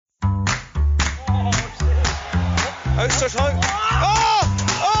Outstretched hand.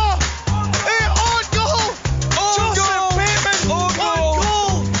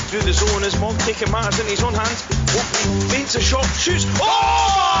 Through the zone as Monk taking matters in his own hands. Feints a shot, shoots.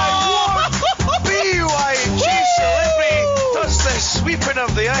 My word! BYG Celebrity does the sweeping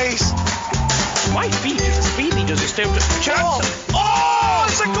of the ice. My feet just really does it still chance.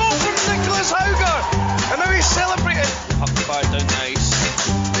 It's a goal from Nicholas Hauger, and now he's celebrating. Puck fired down the ice.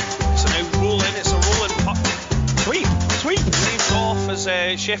 So now rolling, it's a rolling puck. Sweep. Leaves off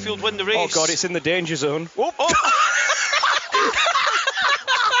as Sheffield win the race. Oh God, it's in the danger zone.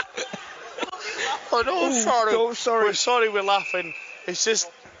 Oh no, sorry. Oh, sorry. We're sorry, we're laughing. It's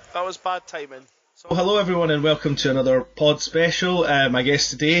just, that was bad timing. Well, hello everyone and welcome to another pod special. My guest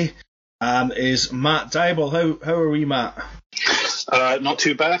today is Matt Dyball. How are we, Matt? Not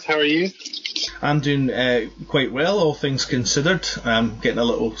too bad. How are you? I'm doing quite well, all things considered. I'm getting a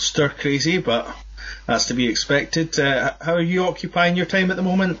little stir crazy, but that's to be expected. How are you occupying your time at the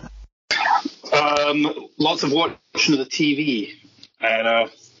moment? Lots of watching of the TV and a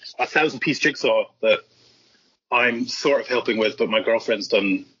 1,000-piece jigsaw that I'm sort of helping with, but my girlfriend's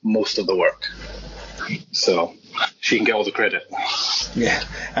done most of the work, so she can get all the credit. Yeah,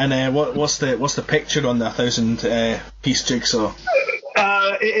 and what's the picture on the 1,000-piece jigsaw?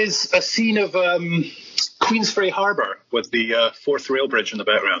 It is a scene of Queensferry Harbour with the Forth Rail Bridge in the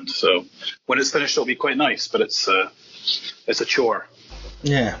background. So when it's finished, it'll be quite nice, but it's a chore.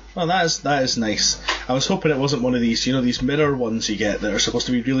 Yeah, well, that is nice. I was hoping it wasn't one of these, these mirror ones you get that are supposed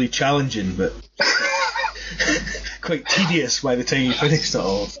to be really challenging, but quite tedious by the time you finish it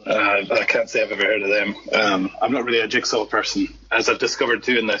all. I can't say I've ever heard of them. I'm not really a jigsaw person. As I've discovered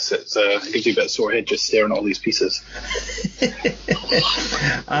doing this, it gives you a bit of sore head just staring at all these pieces.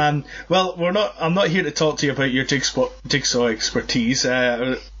 Well, I'm not here to talk to you about your jigsaw expertise.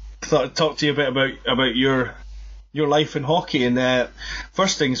 I thought I'd talk to you a bit about your life in hockey. And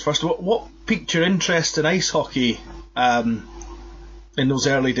first things first, what piqued your interest in ice hockey in those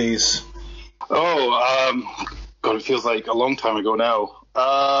early days? God, it feels like a long time ago now.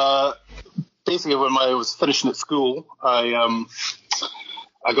 Basically, when I was finishing at school, I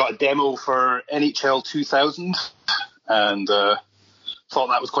got a demo for NHL 2000 and thought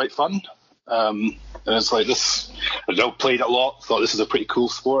that was quite fun. And it's like this, played it a lot, thought this was a pretty cool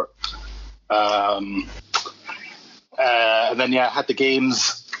sport. And then, I had the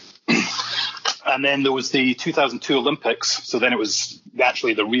games. And then there was the 2002 Olympics. So then it was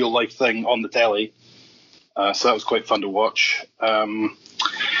actually the real life thing on the telly. So that was quite fun to watch. And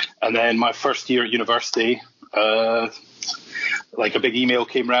then my first year at university, a big email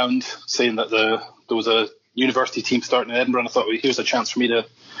came round saying that there was a university team starting in Edinburgh. And I thought, well, here's a chance for me to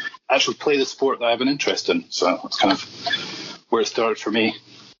actually play the sport that I have an interest in. So that's kind of where it started for me.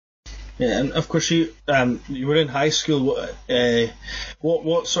 Yeah, and of course you were in high school.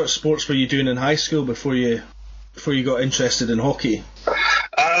 What sort of sports were you doing in high school before you got interested in hockey?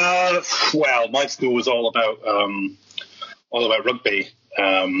 Well, my school was all about rugby,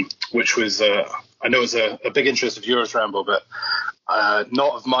 which was I know is a big interest of yours, Rambo, but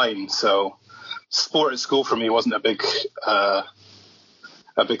not of mine. So sport at school for me wasn't a big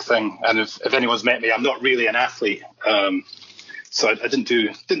thing. And if anyone's met me, I'm not really an athlete. So I didn't do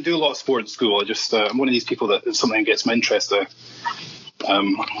a lot of sport at school. I'm one of these people that if something gets my interest,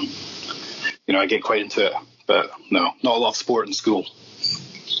 I get quite into it. But no, not a lot of sport in school.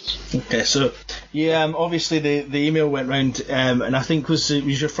 Okay, so obviously the email went round, and I think was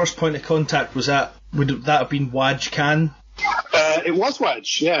your first point of contact. Would that have been Waj Khan? It was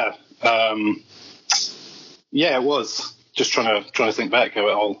Waj, yeah. Yeah, it was. Just trying to think back how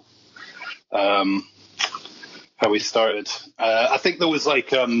it all. How we started. I think there was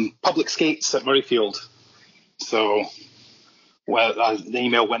public skates at Murrayfield. So the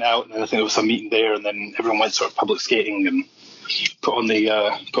email went out and I think there was some meeting there and then everyone went sort of public skating and put on the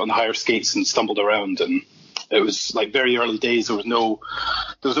higher skates and stumbled around, and it was very early days. There was no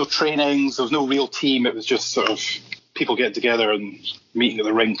trainings, there was no real team. It was just sort of people getting together and meeting at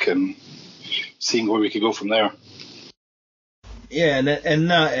the rink and seeing where we could go from there. Yeah, and in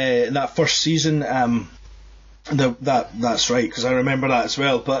that first season, that's right, because I remember that as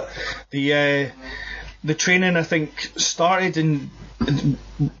well. But the training, I think, started in.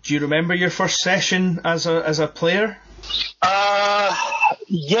 Do you remember your first session as a player?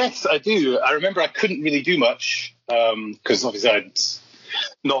 Yes, I do. I remember I couldn't really do much because obviously I'd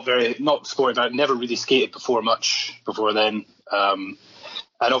not sported. I'd never really skated before then. And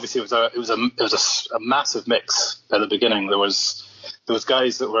obviously it was a massive mix at the beginning. There was there was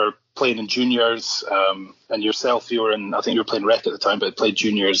guys that were playing in juniors, and yourself, I think you were playing rec at the time, but played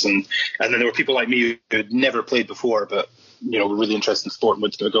juniors, and then there were people like me who had never played before, but were really interested in sport and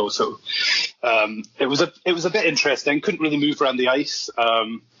wanted to go. So it was a bit interesting. Couldn't really move around the ice.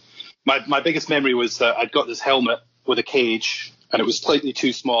 My biggest memory was that I'd got this helmet with a cage, and it was slightly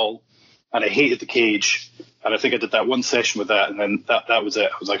too small, and I hated the cage. And I think I did that one session with that, and then that was it.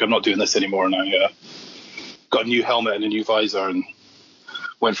 I was like, I'm not doing this anymore, and I got a new helmet and a new visor, and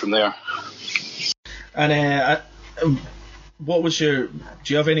went from there. And what was do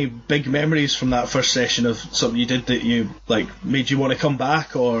you have any big memories from that first session of something you did that you made you want to come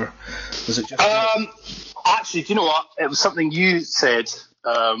back, or was it just? Actually, do you know what? It was something you said.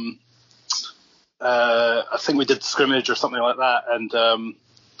 I think we did scrimmage or something like that, and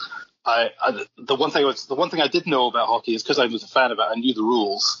the one thing I did know about hockey is because I was a fan of it, I knew the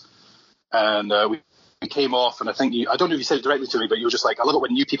rules, and we came off, and I think I don't know if you said it directly to me, but you were just like, I love it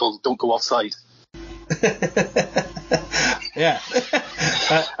when new people don't go offside. Yeah.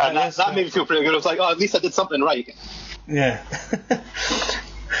 And that made me feel pretty good. I was like, at least I did something right. Yeah.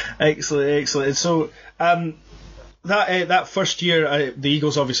 Excellent. So that first year, the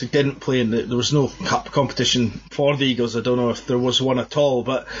Eagles obviously didn't play, and there was no cup competition for the Eagles. I don't know if there was one at all,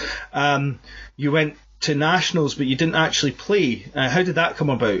 but you went to nationals, but you didn't actually play. How did that come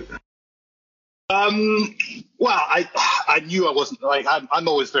about? Well, I knew I wasn't, I'm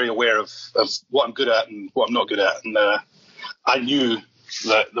always very aware of what I'm good at and what I'm not good at, and I knew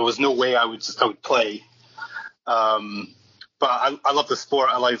that there was no way I would play. But I love the sport.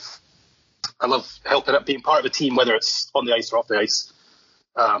 I love helping out, being part of a team, whether it's on the ice or off the ice.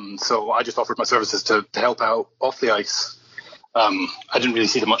 So I just offered my services to help out off the ice. I didn't really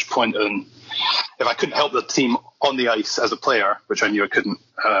see much point in, if I couldn't help the team on the ice as a player, which I knew I couldn't,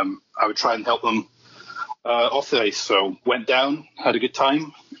 I would try and help them off the ice. So went down, had a good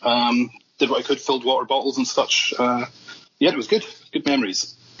time, did what I could, filled water bottles and such. It was good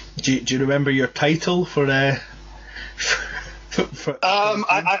memories. Do you remember your title for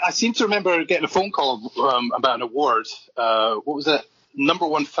I seem to remember getting a phone call about an award. What was it? Number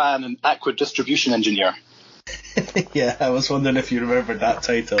one fan and aqua distribution engineer. Yeah, I was wondering if you remembered that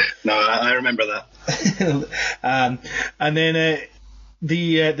title. No, I remember that. And then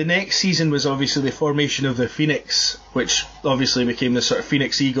the next season was obviously the formation of the Phoenix, which obviously became the sort of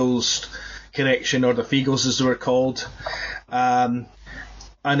Phoenix Eagles connection, or the Feagles as they were called. And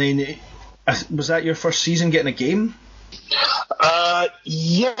then, was that your first season getting a game?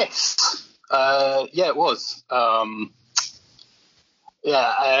 Yes. Yeah, it was. I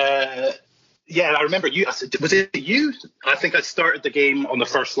remember you. Was it you? I think I started the game on the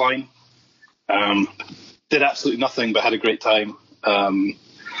first line. Did absolutely nothing, but had a great time. Who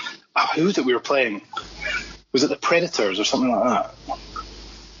was it we were playing? Was it the Predators or something like that?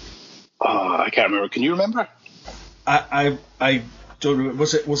 I can't remember. Can you remember? I don't remember.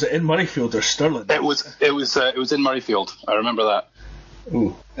 Was it in Murrayfield or Stirling? It was in Murrayfield. I remember that.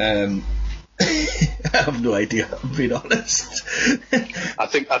 Ooh. I have no idea, I'm being honest. I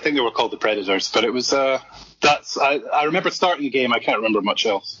think they were called the Predators, but it was I remember starting the game. I can't remember much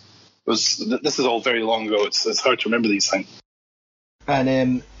else. This is all very long ago. It's hard to remember these things.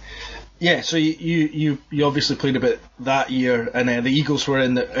 And so you obviously played a bit that year, and the Eagles were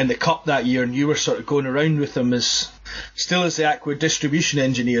in the cup that year, and you were sort of going around with them as the aqua distribution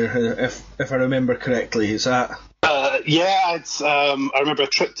engineer, if I remember correctly. Is that? I remember a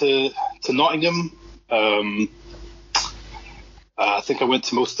trip to Nottingham. I think I went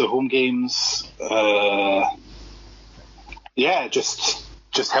to most of the home games.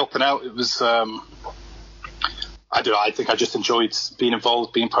 Just helping out. It was. I don't know. I think I just enjoyed being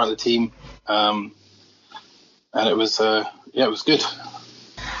involved, being part of the team, and it was. It was good.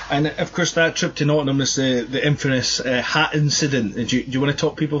 And of course, that trip to Nottingham is the infamous hat incident. Do you want to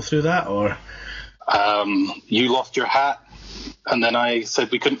talk people through that, or? You lost your hat, and then I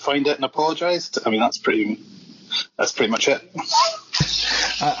said we couldn't find it and apologised. I mean, that's pretty much it.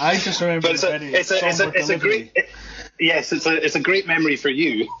 I just remember. But it's a great. Yes, it's a great memory for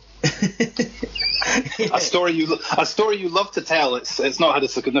you. A story you love to tell. It's not had a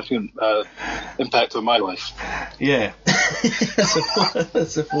significant impact on my life. Yeah, I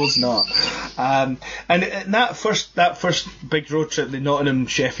suppose not. And that first big road trip, the Nottingham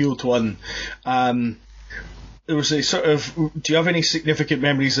Sheffield one, there was a sort of. Do you have any significant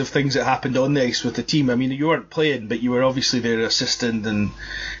memories of things that happened on the ice with the team? I mean, you weren't playing, but you were obviously their assistant and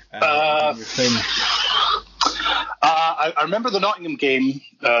your thing. I remember the Nottingham game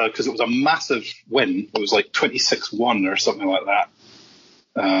because it was a massive win. It was like 26-1 or something like that.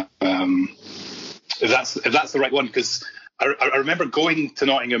 If that's the right one, because I remember going to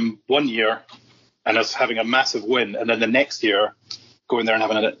Nottingham one year and us having a massive win, and then the next year going there and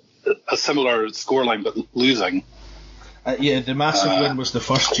having a similar scoreline but losing. The massive win was the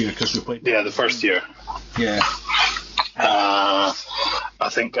first year because we played. Yeah, the first year. Yeah. I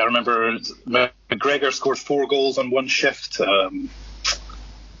think I remember McGregor scored 4 goals on one shift.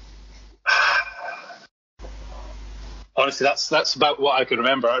 Honestly, that's about what I can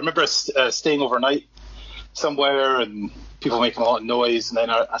remember. I remember staying overnight somewhere and people making a lot of noise, and then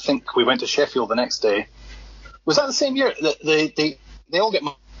I think we went to Sheffield the next day. Was that the same year? They all get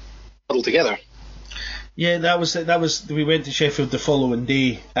muddled together. Yeah, that was. We went to Sheffield the following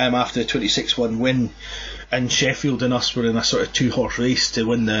day after the 26-1 win, and Sheffield and us were in a sort of 2-horse race to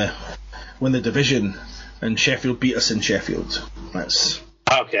win the division, and Sheffield beat us in Sheffield. That's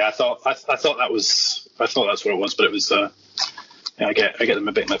okay. I thought that's what it was, but it was. I get them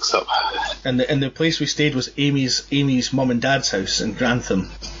a bit mixed up. And the place we stayed was Amy's mum and dad's house in Grantham.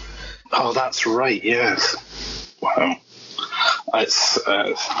 Oh, that's right. Yes. Wow.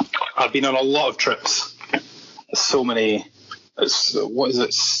 I've been on a lot of trips. So many. What is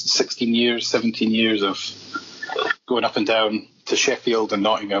it? 16 years, 17 years of going up and down to Sheffield and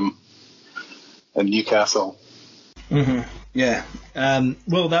Nottingham and Newcastle. Mm-hmm. Yeah.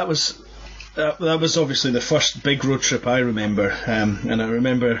 Well, that was obviously the first big road trip I remember, and I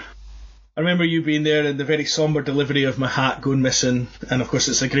remember you being there and the very sombre delivery of my hat going missing, and of course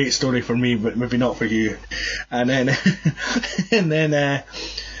it's a great story for me, but maybe not for you. And then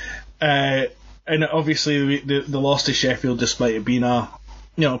and obviously the loss to Sheffield, despite it being a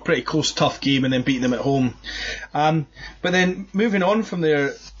pretty close, tough game, and then beating them at home. But then moving on from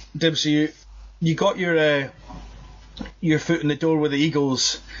there, Dibs, you got your foot in the door with the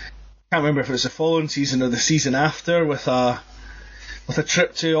Eagles. Can't remember if it was the following season or the season after, with a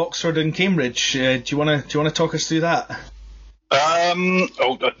trip to Oxford and Cambridge. Do you want to talk us through that?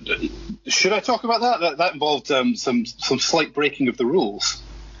 Should I talk about that? That involved some slight breaking of the rules.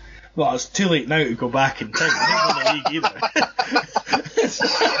 Well, it's too late now to go back in time. I didn't win the league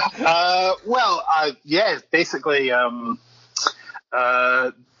either. Basically,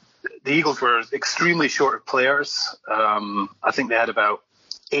 the Eagles were extremely short of players. I think they had about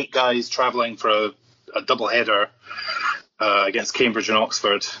 8 guys travelling for a double header against Cambridge and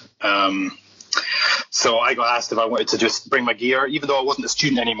Oxford. So I got asked if I wanted to just bring my gear, even though I wasn't a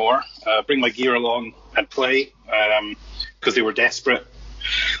student anymore, bring my gear along and play, because they were desperate.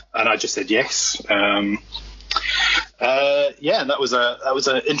 And I just said yes. And that was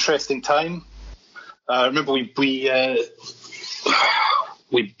an interesting time. I remember we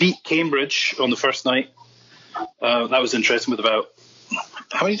beat Cambridge on the first night. That was interesting. With about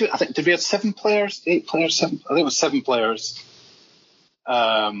how many? Did we have 7 players, 8 players, 7? I think it was 7 players.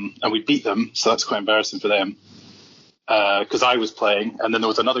 And we beat them, so that's quite embarrassing for them. Because I was playing, and then there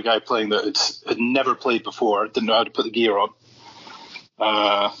was another guy playing that had never played before, didn't know how to put the gear on.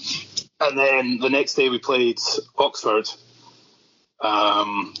 And then the next day we played Oxford.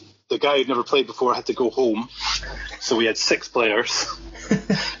 The guy who'd never played before had to go home, so we had 6 players.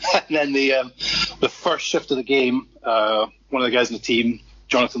 And then the first shift of the game, one of the guys in the team,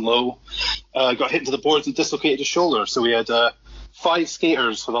 Jonathan Lowe, got hit into the boards and dislocated his shoulder. So we had 5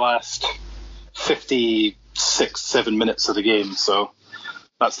 skaters for the last 56-7 minutes of the game. So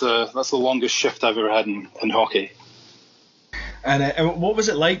that's the longest shift I've ever had in hockey. And what was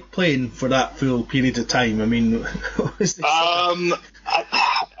it like playing for that full period of time? I mean, what was this?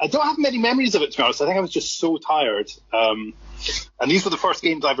 I don't have many memories of it, to be honest. I think I was just so tired. And these were the first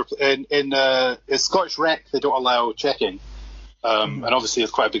games I ever played. In Scottish Rec, they don't allow checking. And obviously,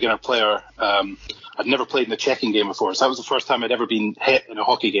 as quite a beginner player, I'd never played in a checking game before. So that was the first time I'd ever been hit in a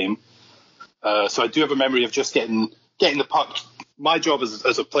hockey game. So I do have a memory of just getting the puck. My job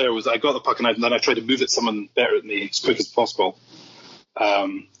as a player was I got the puck and then I tried to move it to someone better than me as quick as possible.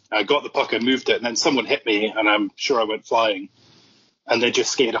 I got the puck and moved it, and then someone hit me, and I'm sure I went flying. And they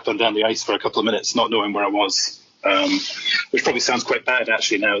just skated up and down the ice for a couple of minutes, not knowing where I was, which probably sounds quite bad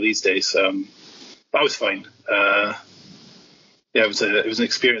actually now these days. But I was fine. It was an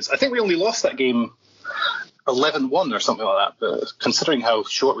experience. I think we only lost that game 11-1 or something like that, but considering how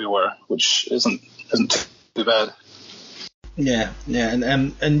short we were, which isn't too bad. Yeah,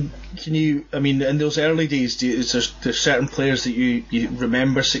 and can you? I mean, in those early days, is there certain players that you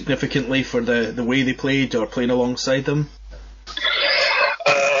remember significantly for the way they played or playing alongside them?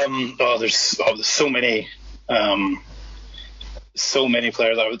 There's so many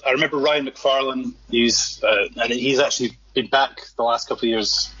players. I remember Ryan McFarlane. He's actually been back the last couple of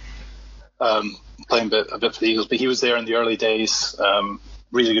years, playing a bit for the Eagles, but he was there in the early days.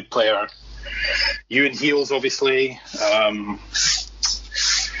 Really good player. Ewan Heels, obviously.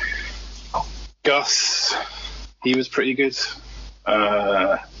 Gus, he was pretty good.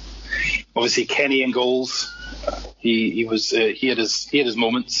 Obviously Kenny in goals. He had his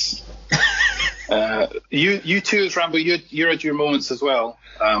moments. You too, as Rambo, you had your moments as well.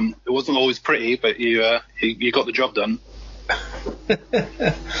 It wasn't always pretty, but you got the job done.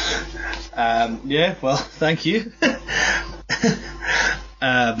 Yeah, well, thank you.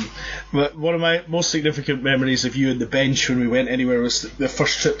 But one of my most significant memories of you on the bench when we went anywhere was the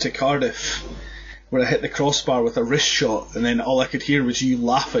first trip to Cardiff, where I hit the crossbar with a wrist shot, and then all I could hear was you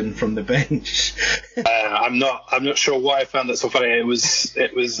laughing from the bench. I'm not sure why I found that so funny. It was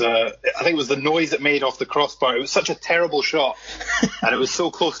I think it was the noise it made off the crossbar. It was such a terrible shot, and it was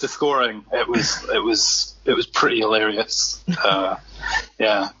so close to scoring. It was pretty hilarious. Yeah,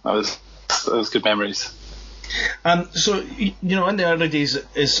 that was good memories. So in the early days,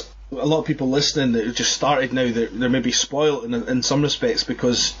 is a lot of people listening that have just started now, they're maybe spoiled in some respects,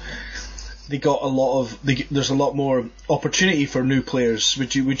 because they got there's a lot more opportunity for new players.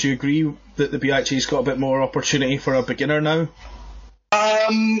 Would you agree that the BIHA's got a bit more opportunity for a beginner now?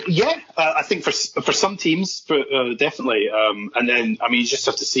 Yeah, I think for some teams, definitely. And then you just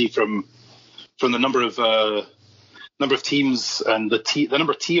have to see from the number of teams and the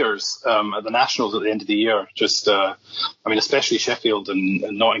number of tiers at the Nationals at the end of the year. Just especially Sheffield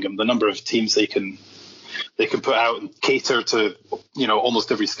and Nottingham, the number of teams they can put out and cater to,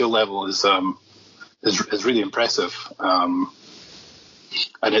 almost every skill level is really impressive. And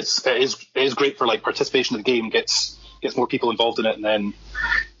it is great for participation in the game, gets more people involved in it, and then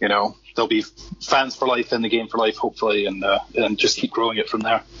there'll be fans for life in the game for life, hopefully, and just keep growing it from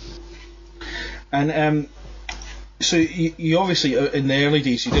there. And so you obviously, in the early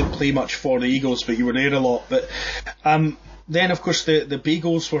days, you didn't play much for the Eagles, but you were there a lot. But then, of course, the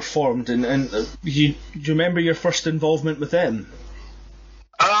Beagles were formed, and do you remember your first involvement with them?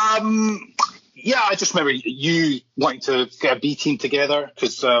 Yeah, I just remember you wanting to get a B team together,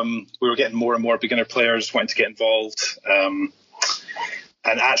 because we were getting more and more beginner players wanting to get involved and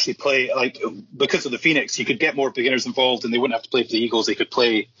actually play. Because of the Phoenix, you could get more beginners involved, and they wouldn't have to play for the Eagles. They could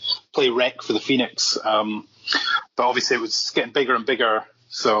play rec for the Phoenix. But obviously, it was getting bigger and bigger,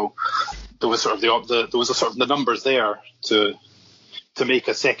 so there was sort of the numbers there to make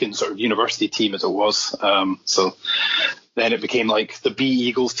a second sort of university team, as it was. So then it became like the B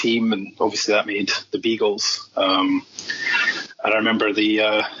Eagles team, and obviously that made the Beagles. And I remember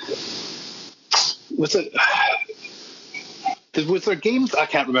was there games? I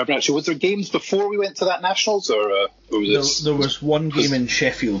can't remember actually. Was there games before we went to that Nationals, or was there was one game in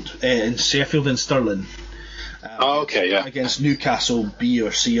Sheffield and Stirling. Okay, yeah. Against Newcastle B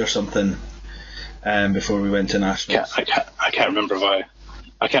or C or something. Before we went to Nationals. I can't remember if I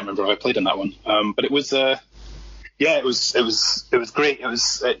played in that one. But it was it was great.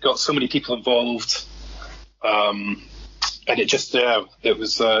 It got so many people involved. And it just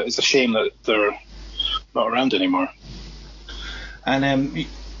it's a shame that they're not around anymore. And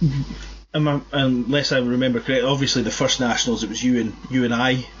unless I remember correctly, obviously the first Nationals, it was you and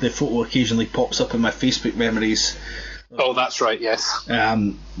I. The photo occasionally pops up in my Facebook memories. Oh, that's right, yes.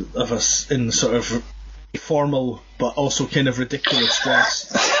 Of us in sort of formal but also kind of ridiculous dress.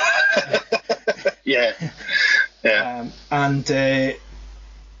 Yeah. I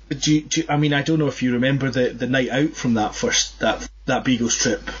don't know if you remember the night out from that Beagles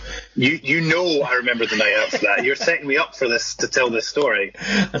trip. I remember the night out for that. You're setting me up for this to tell this story.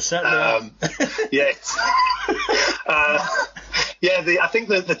 I certainly am. Yes. I think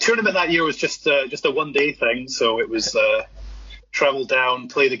the tournament that year was just a one-day thing, so it was travel down,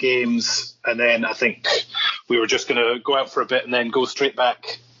 play the games, and then I think we were just going to go out for a bit and then go straight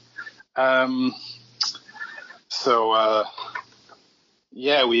back. We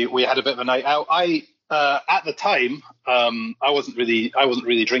had a bit of a night out. At the time, I wasn't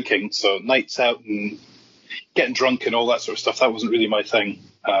really drinking, so nights out and getting drunk and all that sort of stuff, that wasn't really my thing.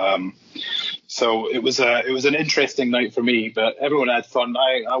 So it was an interesting night for me, but everyone had fun.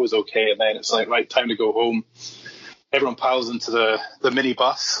 I was okay, and then it's like, right, time to go home. Everyone piles into the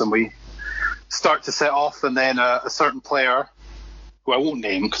minibus, and we start to set off, and then a certain player, who I won't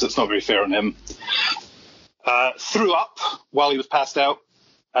name because it's not very fair on him, threw up while he was passed out,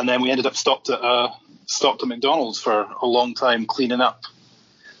 and then we ended up stopped at McDonald's for a long time cleaning up,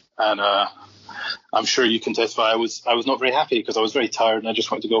 and I'm sure you can testify I was not very happy because I was very tired and I just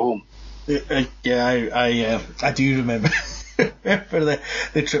wanted to go home. I do remember the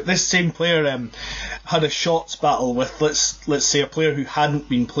trip. This same player had a shots battle with let's say a player who hadn't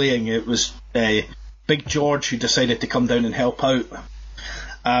been playing. It was Big George, who decided to come down and help out.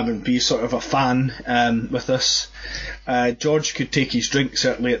 and be sort of a fan with us. George could take his drink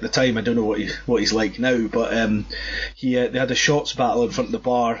certainly at the time. I don't know what he's like now, but they had a shots battle in front of the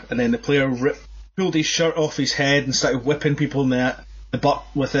bar, and then the player pulled his shirt off his head and started whipping people in the butt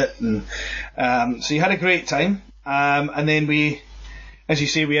with it, and so he had a great time. And then we, as you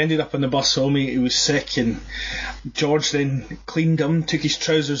say, we ended up on the bus home. He was sick, and George then cleaned him, took his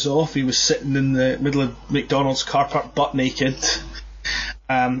trousers off. He was sitting in the middle of McDonald's car park butt naked,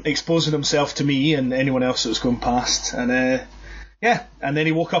 exposing himself to me and anyone else that was going past. And and then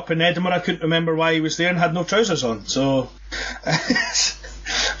he woke up in Edinburgh. I couldn't remember why he was there and had no trousers on. So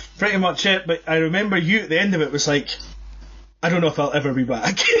pretty much it. But I remember you at the end of it was like, I don't know if I'll ever be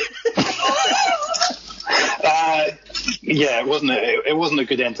back. Yeah, it wasn't a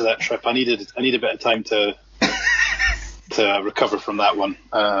good end to that trip. I need a bit of time to recover from that one.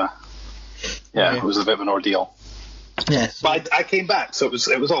 It was a bit of an ordeal. Yes, but I came back, so it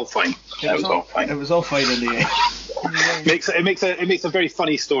was all fine. It was all fine. It was all fine in the end. It makes a very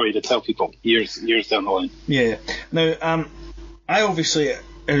funny story to tell people years down the line. Yeah. Now, I obviously,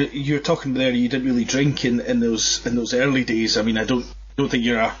 you were talking there. You didn't really drink in those early days. I mean, I don't think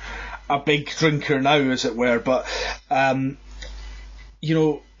you're a big drinker now, as it were, but I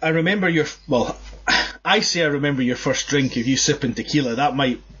remember I remember your first drink of you sipping tequila. That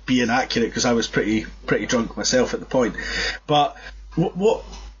might be inaccurate because I was pretty drunk myself at the point, but what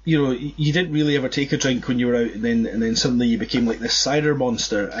you didn't really ever take a drink when you were out, and then suddenly you became like this cider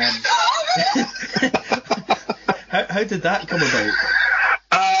monster. How did that come about?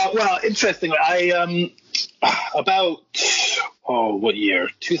 Well, interestingly, I about what year?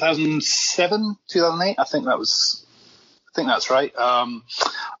 2007, 2008. I think that's right.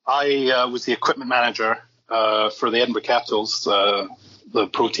 I was the equipment manager for the Edinburgh Capitals, the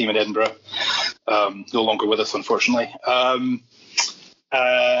pro team in Edinburgh. No longer with us, unfortunately.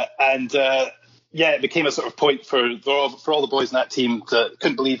 It became a sort of point for all the boys in that team that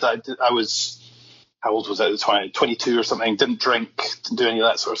couldn't believe that I was. How old was I at the time? 22 or something. Didn't drink, didn't do any of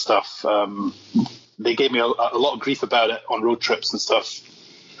that sort of stuff. They gave me a lot of grief about it on road trips and stuff.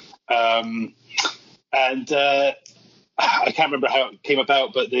 I can't remember how it came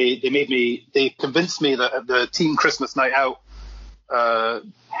about, but they convinced me that at the team Christmas night out,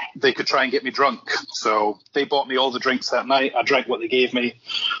 they could try and get me drunk. So they bought me all the drinks that night. I drank what they gave me.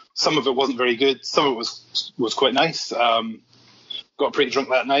 Some of it wasn't very good. Some of it was quite nice. Got pretty drunk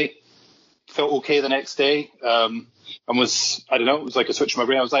that night. Felt okay the next day. And was, I don't know, it was like a switch in my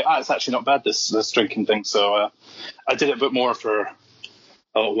brain. I was like, it's actually not bad, this drinking thing. So I did it a bit more for a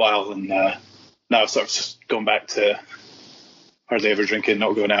little while, and now I've sort of just gone back to hardly ever drinking,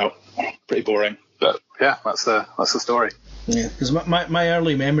 not going out. Pretty boring. But yeah, that's the story. Yeah, because my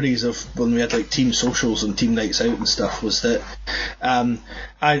early memories of when we had like team socials and team nights out and stuff was that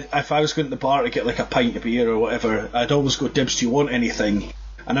if I was going to the bar to get like a pint of beer or whatever, I'd always go, Dibs, do you want anything?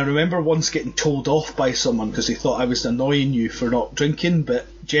 And I remember once getting told off by someone because they thought I was annoying you for not drinking, but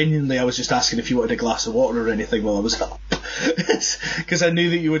genuinely I was just asking if you wanted a glass of water or anything while I was up, because I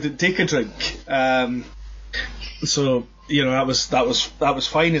knew that you wouldn't take a drink. So that was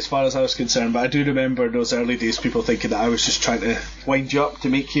fine as far as I was concerned. But I do remember those early days, people thinking that I was just trying to wind you up to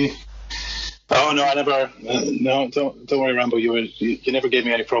make you. Oh no, I never. No, don't worry, Rambo. You never gave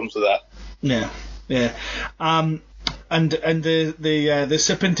me any problems with that. Yeah. And the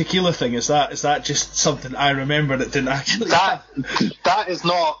sipping tequila thing, is that just something I remember that didn't actually happen? That is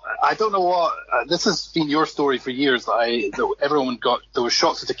not. I don't know what. This has been your story for years. That everyone got. There was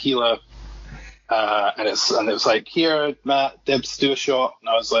shots of tequila, and it was like, here, Matt, Dibs, do a shot. And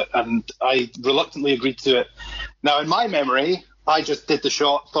I was like, and I reluctantly agreed to it. Now, in my memory, I just did the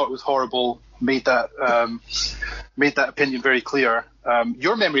shot, thought it was horrible, made that opinion very clear.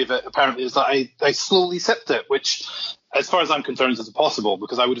 Your memory of it apparently is that I slowly sipped it, which, as far as I'm concerned, is impossible,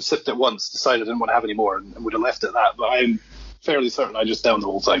 because I would have sipped it once, decided I didn't want to have any more, and would have left it at that. But I'm fairly certain I just downed the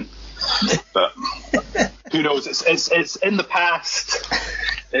whole thing. But who knows? It's in the past.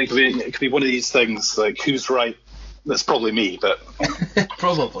 It could be one of these things, like, who's right? That's probably me, but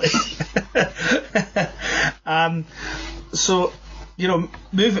probably. So,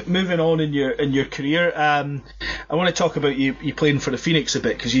 moving on in your career, I want to talk about you playing for the Phoenix a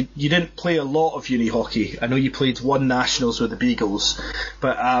bit, because you didn't play a lot of uni hockey. I know you played one nationals with the Beagles,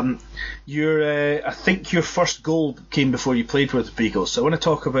 but I think your first goal came before you played with the Beagles. So I want to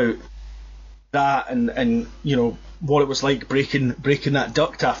talk about that and what it was like breaking that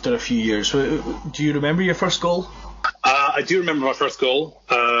duct after a few years. Do you remember your first goal? I do remember my first goal.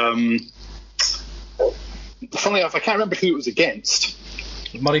 Funnily enough, I can't remember who it was against.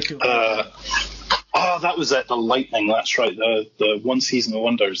 Murrayfield. that was at the Lightning. That's right, the One Season of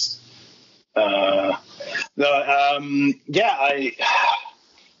Wonders. I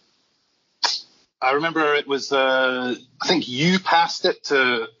remember it was. I think you passed it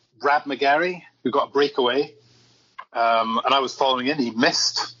to Brad McGarry, who got a breakaway, and I was following in. He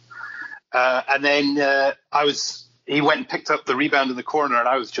missed, and then he went and picked up the rebound in the corner, and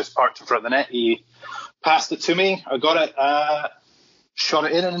I was just parked in front of the net. He passed it to me. I got it, shot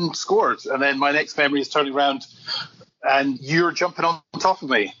it in, and scored. And then my next memory is turning around, and you're jumping on top of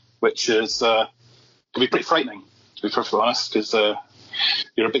me, which is can be pretty frightening, to be perfectly honest, because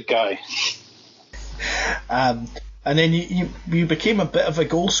you're a big guy. And then you became a bit of a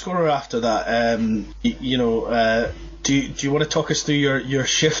goal scorer after that. Do you want to talk us through your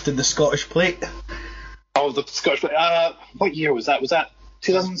shift in the Scottish Plate? Oh, the Scottish Plate. What year was that? Was that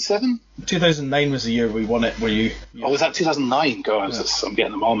 2007? 2009 was the year we won it. Were you? Oh, was that 2009? God, yeah. I'm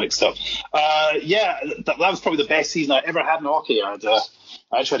getting them all mixed up. That was probably the best season I ever had in hockey. I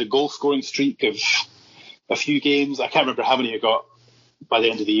actually had a goal scoring streak of a few games. I can't remember how many I got by the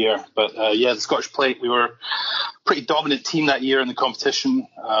end of the year, but the Scottish Plate, we were a pretty dominant team that year in the competition.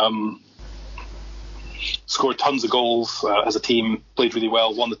 Scored tons of goals as a team, played really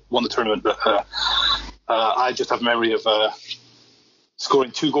well, won the tournament, but I just have a memory of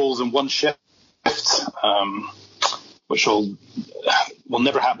scoring 2 goals in one shift, which will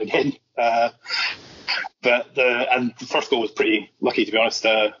never happen again. But the first goal was pretty lucky, to be honest.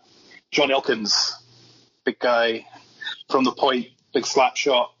 John Elkins, big guy from the point, big slap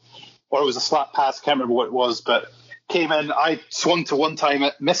shot, or it was a slap pass, can't remember what it was, but came in. I swung to one time,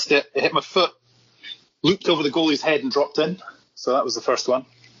 it missed it, it hit my foot, looped over the goalie's head and dropped in. So that was the first one.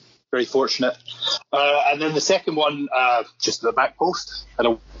 Very fortunate. And then the second one, just at the back post, had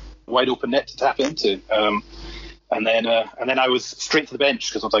a wide open net to tap into. And then I was straight to the bench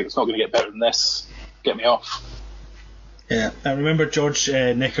because I was like, it's not going to get better than this. Get me off. Yeah, I remember George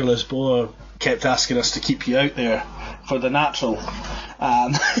Nicholas Boer kept asking us to keep you out there for the natural.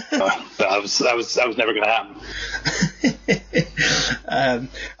 That was never going to happen.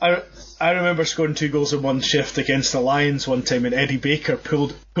 I remember scoring 2 goals in one shift against the Lions one time, and Eddie Baker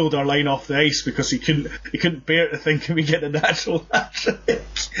pulled our line off the ice because he couldn't bear to think of me getting a natural hat trick.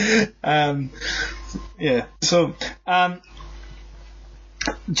 So,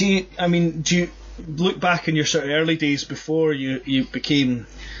 do you look back in your sort of early days before you became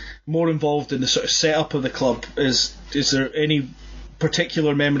more involved in the sort of setup of the club? Is there any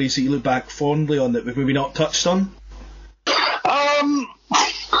particular memories that you look back fondly on that we've maybe not touched on?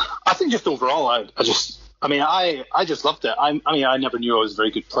 I think just overall, I just loved it. I never knew I was a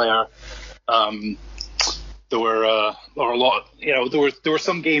very good player. There were a lot, there were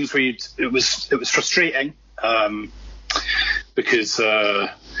some games where it was frustrating because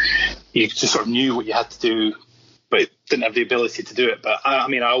you just sort of knew what you had to do, but didn't have the ability to do it. But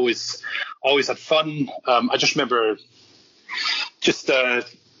I always had fun. I just remember just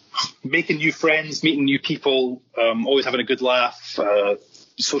making new friends, meeting new people, always having a good laugh,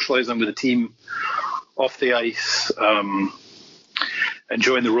 socialising with the team off the ice,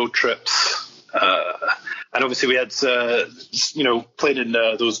 enjoying the road trips. And obviously we had, played in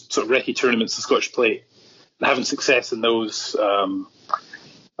those sort of recce tournaments, the Scottish Plate, and having success in those.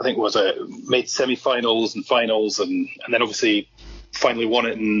 I think made semi-finals and finals, and then obviously finally won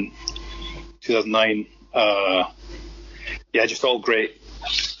it in 2009. Just all great.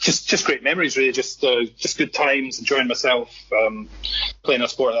 Just great memories, really. Just good times, enjoying myself, playing a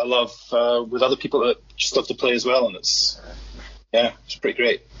sport that I love with other people that just love to play as well, and it's pretty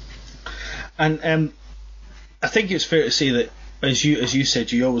great. And I think it's fair to say that, as you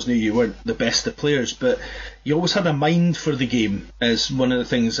said, you always knew you weren't the best of players, but you always had a mind for the game. As one of the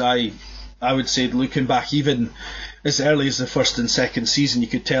things I would say, looking back, even as early as the first and second season, you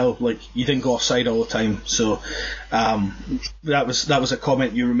could tell like you didn't go offside all the time. So that was a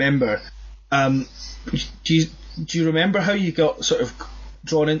comment you remember. Do you remember how you got sort of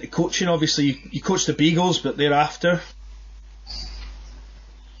drawn into coaching? Obviously, you coached the Beagles, but thereafter,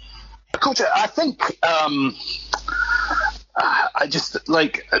 Coach, I think I just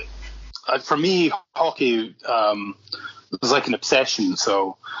like for me, hockey was like an obsession.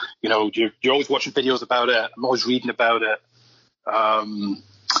 So, you're always watching videos about it. I'm always reading about it. I'm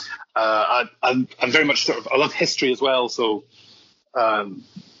very much I love history as well. So, trying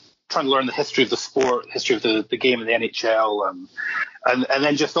to learn the history of the sport, history of the game in the NHL, and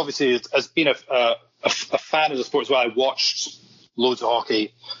then just obviously as being a fan of the sport as well, I watched loads of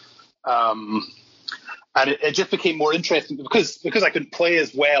hockey. And it just became more interesting because I couldn't play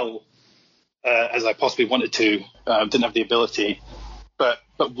as well as I possibly wanted to. Didn't have the ability, but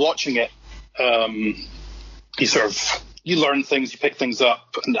watching it you learn things, you pick things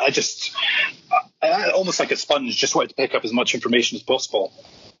up, and I almost like a sponge, just wanted to pick up as much information as possible.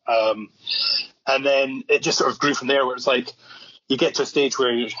 And then it just sort of grew from there, where it's like you get to a stage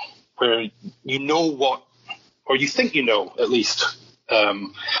where you know what, or you think you know at least,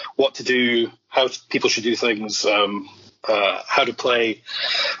 what to do, how people should do things, how to play.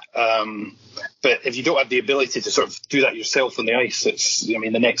 But if you don't have the ability to sort of do that yourself on the ice, the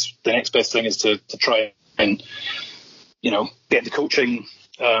next best thing is to try and, get the coaching,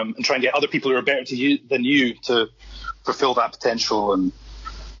 and try and get other people who are better than you to fulfill that potential and,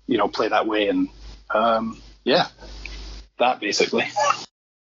 play that way. And, that basically.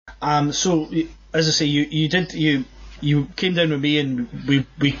 So, as I say, you came down with me and we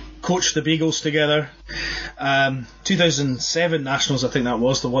coached the Beagles together. 2007 Nationals, I think that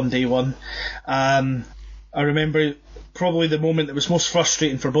was the one-day one. I remember probably the moment that was most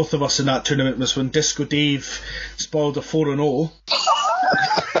frustrating for both of us in that tournament was when Disco Dave spoiled a 4-0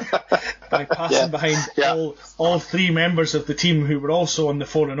 by passing behind all three members of the team who were also on the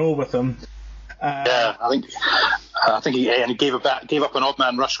 4-0 with him. I think he gave up an odd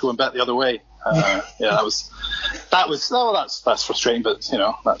man rush going back the other way. That's frustrating, but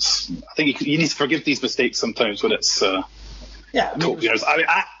I think you need to forgive these mistakes sometimes when it's. At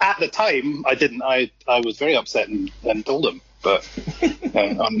the time, I didn't. I was very upset and told him, but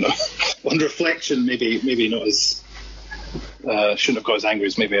on reflection, maybe not as. Shouldn't have got as angry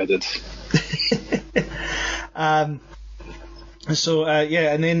as maybe I did. And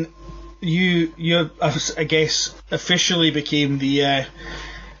then you I guess officially became the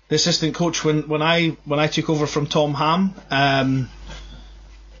assistant coach when I took over from Tom Ham.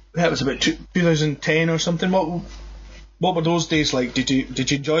 That was about 2010 or something. What were those days like? Did you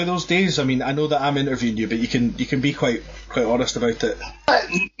enjoy those days? I mean, I know that I'm interviewing you, but you can be quite honest about it.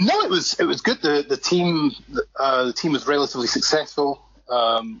 No, it was good. The team was relatively successful.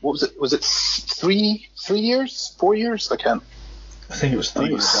 What was it? Was it 3 years, 4 years? I think it was 3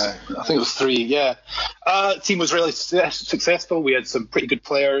 years. I think it was 3. Yeah. The team was really successful. We had some pretty good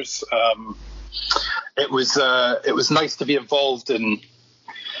players. It was nice to be involved in,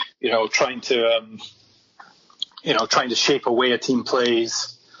 trying to shape a way a team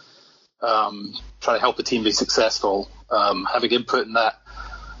plays, trying to help a team be successful, having input in that.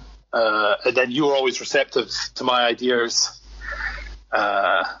 And then you were always receptive to my ideas.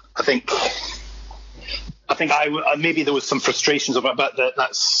 I think maybe there was some frustrations about that.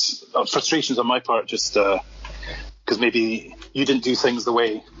 That's frustrations on my part, just because maybe you didn't do things the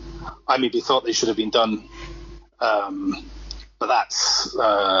way I maybe thought they should have been done. But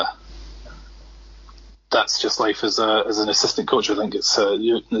that's just life as an assistant coach. I think it's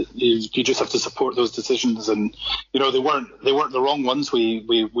you just have to support those decisions, and they weren't the wrong ones.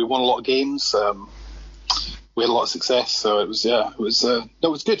 We won a lot of games. We had a lot of success, so it was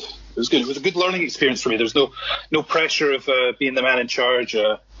good. It was good. It was a good learning experience for me. There's no pressure of being the man in charge.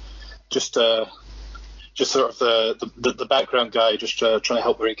 Just sort of the background guy, just trying to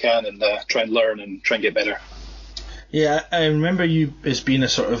help where he can and try and learn and try and get better. Yeah, I remember you as being a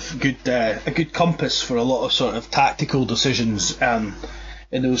sort of a good compass for a lot of sort of tactical decisions in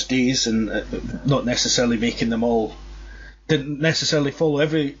those days, and not necessarily making them all. Didn't necessarily follow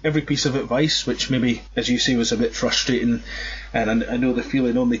every piece of advice, which maybe, as you say, was a bit frustrating, and I know the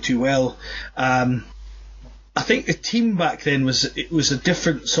feeling only too well. I think the team back then was a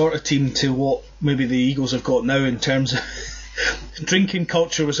different sort of team to what maybe the Eagles have got now in terms of drinking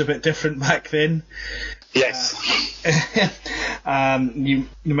culture was a bit different back then. Yes. You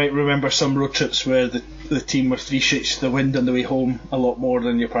might remember some road trips where the team were 3 sheets to the wind on the way home a lot more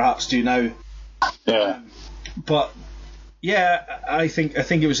than you perhaps do now. Yeah. But yeah, I think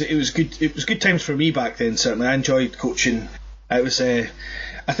it was good. It was good times for me back then. Certainly, I enjoyed coaching. It was I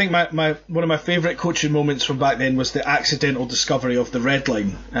think my one of my favourite coaching moments from back then was the accidental discovery of the red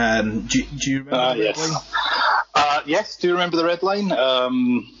line. Do you remember the red line? Yes, do you remember the red line?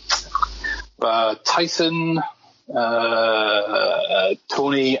 Tyson,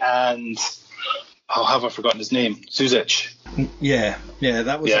 Tony, and have I forgotten his name? Zuzic. Yeah,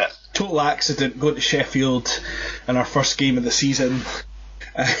 that was a total accident going to Sheffield in our first game of the season.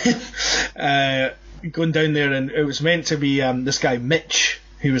 Going down there, and it was meant to be this guy Mitch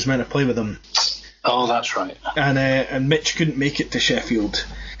who was meant to play with him. Oh, that's right. And Mitch couldn't make it to Sheffield,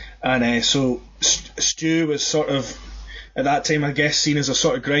 and so Stu was sort of at that time, I guess, seen as a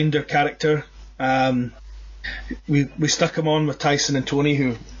sort of grinder character. We stuck him on with Tyson and Tony,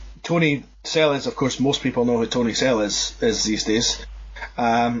 who Tony Sell is, of course, most people know who Tony Sell is these days.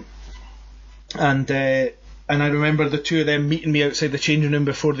 And I remember the two of them meeting me outside the changing room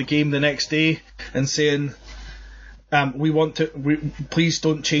before the game the next day and saying, please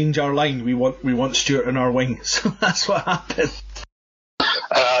don't change our line. We want Stuart in our wing. So that's what happened.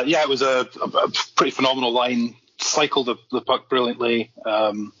 It was a pretty phenomenal line. Cycled the puck brilliantly.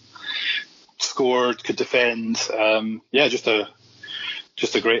 Scored, could defend. Just a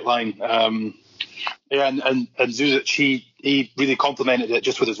great line. And Zuzic, he really complimented it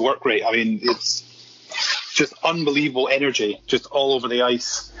just with his work rate. I mean, it's just unbelievable energy, just all over the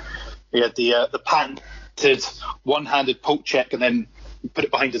ice. He had the patented one-handed poke check and then put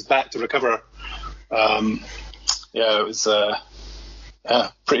it behind his back to recover. It was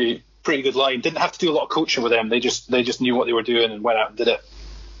pretty good line. Didn't have to do a lot of coaching with them. They just knew what they were doing and went out and did it.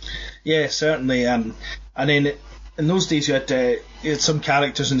 Yeah, certainly. And then in those days you had some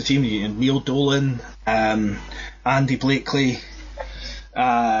characters in the team. You had Neil Dolan, Andy Blakely,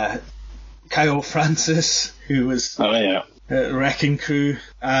 Kyle Francis, who was Wrecking Crew.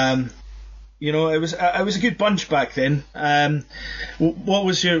 It was a good bunch back then. What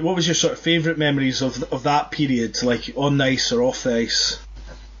was your sort of favourite memories of that period, like on the ice or off the ice?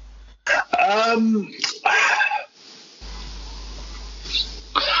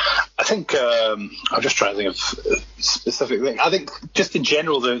 I think I'm just trying to think of a specific thing. I think just in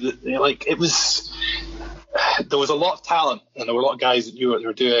general, there was a lot of talent and there were a lot of guys that knew what they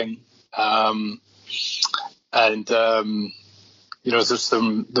were doing. There's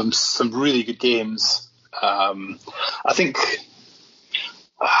some really good games. I think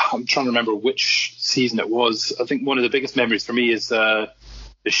I'm trying to remember which season it was. I think one of the biggest memories for me is the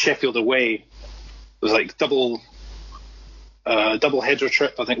Sheffield away. It was like double header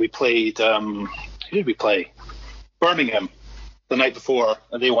trip. I think we played. Who did we play? Birmingham the night before,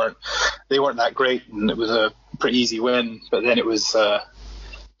 and they weren't that great, and it was a pretty easy win. But then it was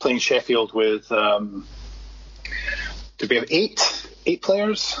playing Sheffield with. Did we have eight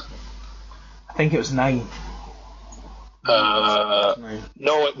players? I think it was 9.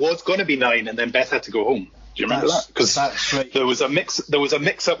 No, it was going to be 9, and then Beth had to go home. Do you remember that? Because right. There was a mix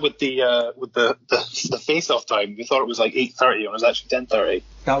up with the face-off time. We thought it was like 8:30, and it was actually 10:30.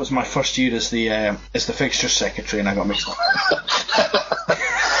 That was my first year as the fixtures secretary, and I got mixed up.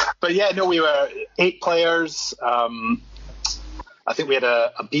 But yeah, no, we were 8 players. I think we had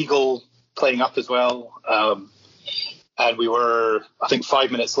a Beagle playing up as well. And we were, I think,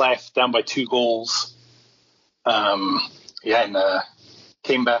 5 minutes left, down by 2 goals. And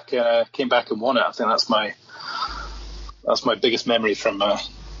came back and won it. I think that's my biggest memory from that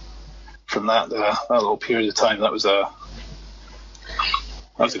little period of time. That was a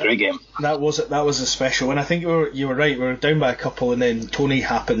great game. That was a special one. I think you were right. We were down by a couple, and then Tony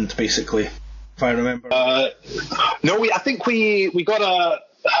happened, basically, if I remember. No, I think we got a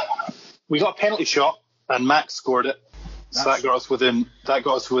penalty shot, and Max scored it. So that got us within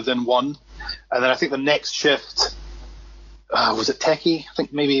 1. And then I think the next shift, was it Techie? I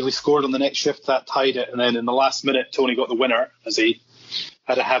think maybe we scored on the next shift, that tied it. And then in the last minute, Tony got the winner, as he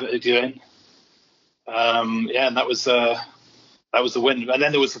had a habit of doing. And that was the win. And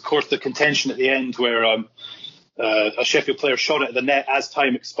then there was, of course, the contention at the end where a Sheffield player shot it at the net as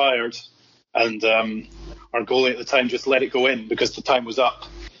time expired. And our goalie at the time just let it go in because the time was up.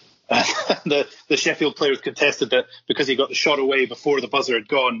 The Sheffield players contested that because he got the shot away before the buzzer had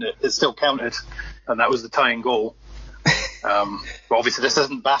gone, it still counted, and that was the tying goal. But obviously this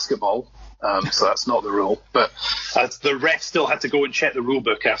isn't basketball, so that's not the rule. But the ref still had to go and check the rule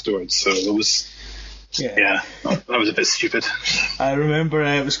book afterwards, so it was... Yeah, that was a bit stupid. I remember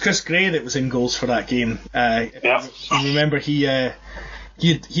it was Chris Gray that was in goals for that game. I remember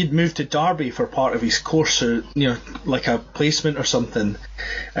he'd moved to Derby for part of his course, or like a placement or something,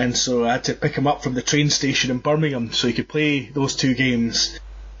 and so I had to pick him up from the train station in Birmingham so he could play those 2 games.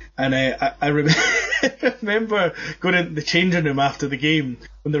 And I remember going into the changing room after the game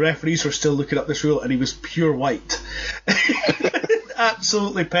when the referees were still looking up this rule, and he was pure white.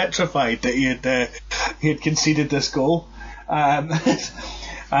 Absolutely petrified that he had conceded this goal.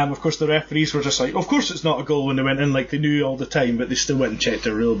 Of course, the referees were just like, of course it's not a goal when they went in, like they knew all the time, but they still went and checked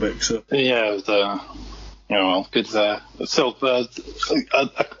their rule book. So yeah, it was good. So a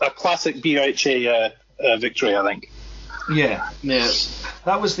classic BRHA victory, I think. Yeah.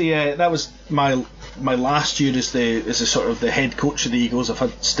 That was my last year as the sort of the head coach of the Eagles. I've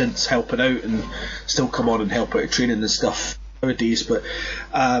had stints helping out and still come on and help out at training and stuff nowadays. But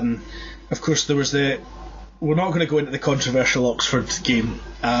of course, there was we're not going to go into the controversial Oxford game.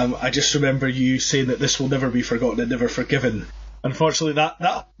 I just remember you saying that this will never be forgotten and never forgiven. Unfortunately,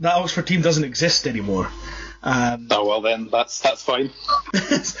 that Oxford team doesn't exist anymore. Oh well, then that's fine.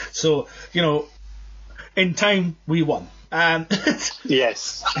 So in time, we won.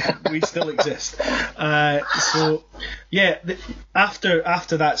 Yes, we still exist. So yeah, after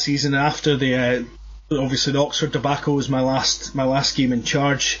that season, after the obviously the Oxford debacle was my last game in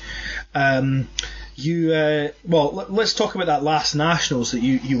charge. Let's talk about that last Nationals that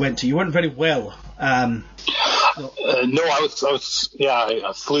you went to. You weren't very well. No,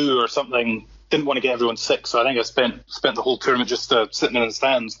 I flew or something. Didn't want to get everyone sick, so I think I spent the whole tournament just sitting in the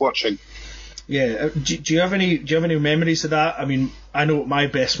stands watching. Yeah. Do you have any memories of that? I mean, I know what my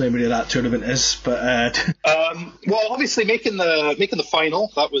best memory of that tournament is, but well, obviously making the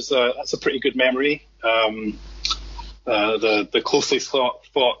final, that's a pretty good memory. The closely fought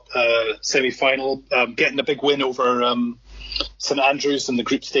semi-final, getting a big win over St Andrews in the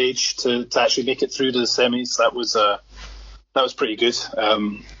group stage to actually make it through to the semis. That was pretty good,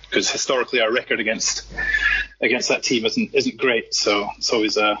 because historically our record against that team isn't great. So it's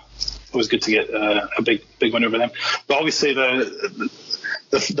always good to get a big win over them. But obviously the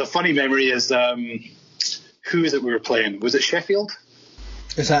funny memory is who is it we were playing? Was it Sheffield?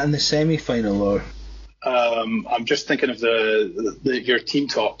 Is that in the semi-final or? I'm just thinking of your team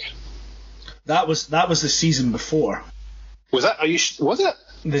talk. That was the season before. Was that? Was it?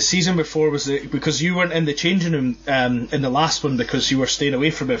 The season before was because you weren't in the changing room in the last one because you were staying away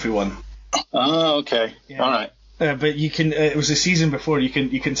from everyone. Oh, okay. Yeah. All right. But you can. It was the season before. You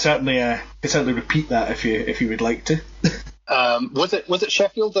can certainly repeat that if you would like to. Was it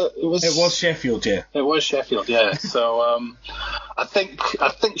Sheffield? It was Sheffield, yeah. It was Sheffield, yeah. So I think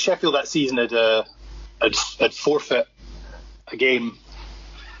Sheffield that season had forfeit a game.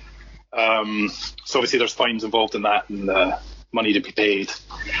 So obviously there's fines involved in that and money to be paid.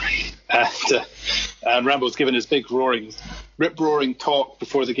 And Rambo's given his big rip-roaring talk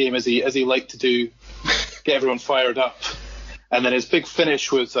before the game as he liked to do, get everyone fired up. And then his big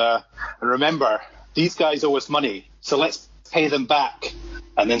finish was, remember, these guys owe us money, so let's pay them back.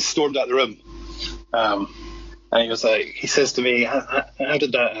 And then stormed out the room. And he was like, he says to me, how do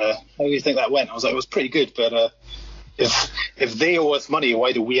you think that went? I was like, it was pretty good, but if they owe us money,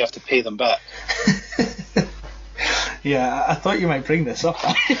 why do we have to pay them back? Yeah, I thought you might bring this up,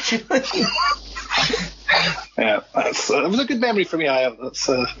 actually. Yeah, that was a good memory for me. That was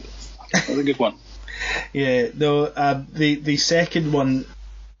a good one. Yeah, no, the second one,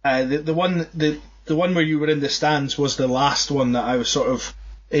 the one where you were in the stands was the last one that I was sort of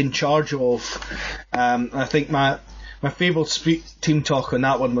in charge of. I think my favourite team talk on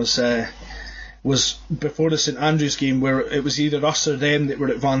that one was before the St Andrews game, where it was either us or them that were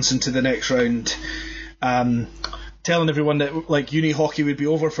advancing to the next round, telling everyone that like uni hockey would be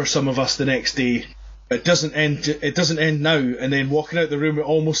over for some of us the next day. It doesn't end now, and then walking out the room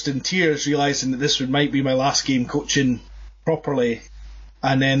almost in tears, realising that this might be my last game coaching properly.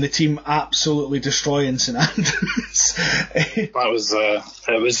 And then the team absolutely destroying St Andrews. It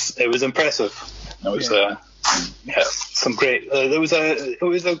was impressive. It was some great. It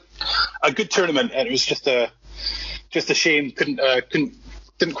was a good tournament, and it was just a shame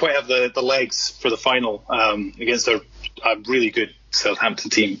didn't quite have the legs for the final against a really good Southampton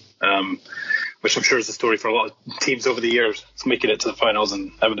team, which I'm sure is the story for a lot of teams over the years. It's making it to the finals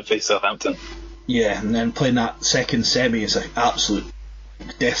and having to face Southampton. Yeah, and then playing that second semi is an absolute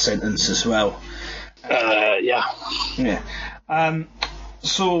death sentence as well. Yeah.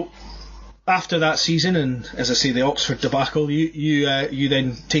 So after that season, and as I say, the Oxford debacle, you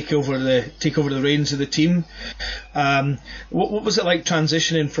then take over the reins of the team. What was it like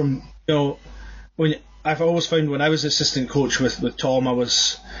transitioning from, when I've always found when I was assistant coach with Tom,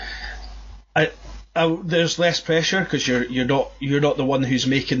 there's less pressure because you're not the one who's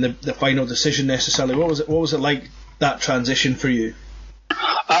making the final decision necessarily. What was it like, that transition for you?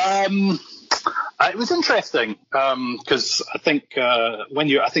 It was interesting because I think when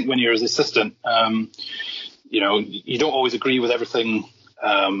you're an assistant, you don't always agree with everything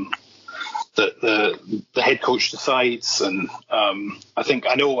that the head coach decides, and I think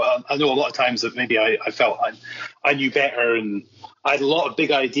I know a lot of times that maybe I felt I knew better, and I had a lot of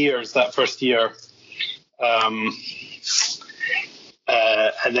big ideas that first year, and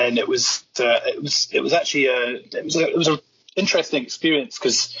then it was actually a interesting experience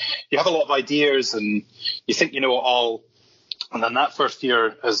because you have a lot of ideas and you think you know it all, and then that first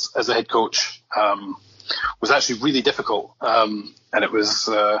year as a head coach was actually really difficult, and it was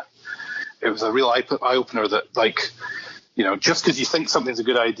a real eye opener that, like, just because you think something's a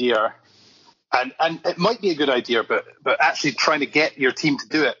good idea, and it might be a good idea, but actually trying to get your team to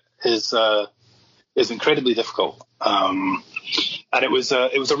do it is incredibly difficult. And it was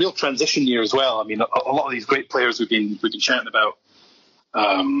a real transition year as well. I mean, a lot of these great players we've been chatting about,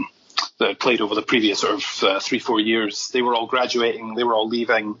 that played over the previous sort of 3-4 years. They were all graduating. They were all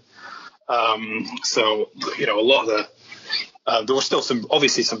leaving. So a lot of the there were still some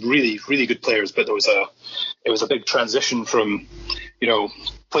really, really good players, but it was a big transition from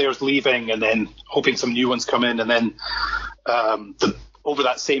players leaving and then hoping some new ones come in, and then over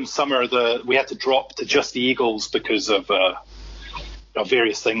that same summer we had to drop to just the Eagles because of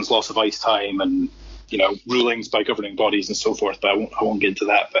various things, loss of ice time and rulings by governing bodies and so forth. But I won't get into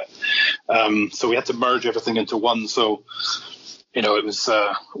that. But so we had to merge everything into one. So it was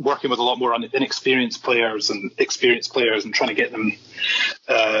working with a lot more inexperienced players and experienced players and trying to get them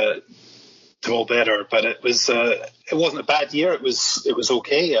to all better. But it wasn't a bad year. It was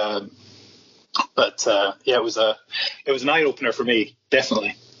okay. But it was an eye opener for me.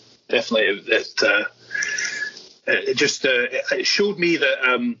 Definitely. It showed me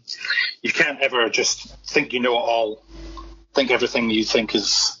that you can't ever just think you know it all, think everything you think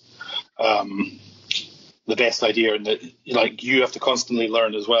is the best idea, and that you have to constantly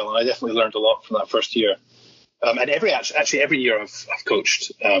learn as well. And I definitely learned a lot from that first year. And every year I've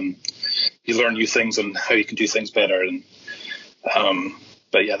coached, you learn new things on how you can do things better. And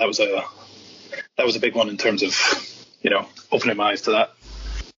but yeah, that was a big one in terms of opening my eyes to that.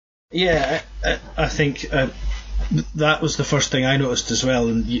 Yeah, I think that was the first thing I noticed as well,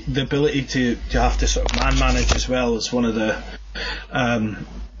 and the ability to have to sort of manage as well is one of the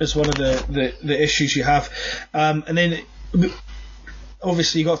issues you have. And then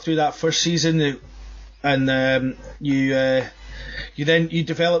obviously you got through that first season, and you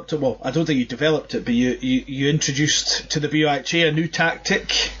developed it. Well, I don't think you developed it, but you introduced to the BUIHA a new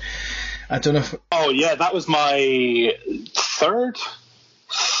tactic. I don't know if... Oh yeah, that was my third.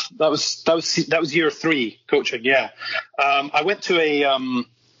 That was year 3 coaching. Yeah, I went to a.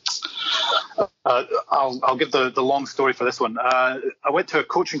 I'll give the long story for this one. I went to a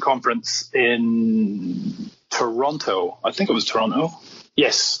coaching conference in Toronto. I think it was Toronto.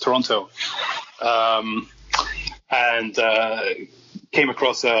 Yes, Toronto. And came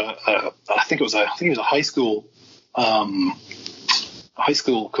across I think he was a high school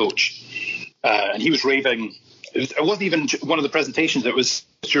coach, and he was raving. It wasn't even one of the presentations. It was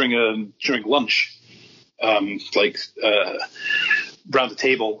during lunch, around the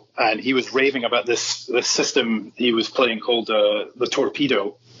table, and he was raving about this system he was playing called the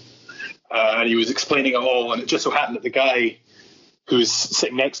Torpedo, and he was explaining it all. And it just so happened that the guy who was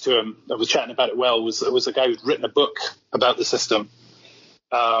sitting next to him that was chatting about it was a guy who'd written a book about the system,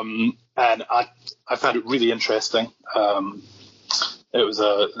 and I found it really interesting. It was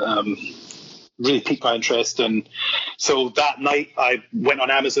really piqued my interest, and so that night I went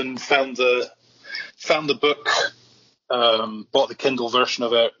on Amazon, found the book, bought the Kindle version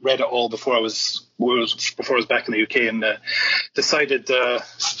of it, read it all before I was back in the UK, and decided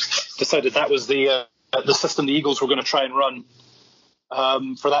that was the system the Eagles were going to try and run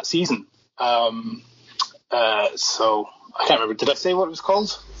for that season. So I can't remember. Did I say what it was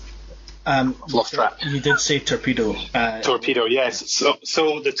called? I've lost track. You did say Torpedo. Torpedo, yes.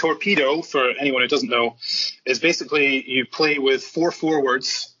 So the Torpedo, for anyone who doesn't know, is basically you play with 4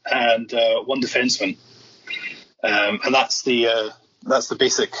 forwards and 1 defenseman, and that's the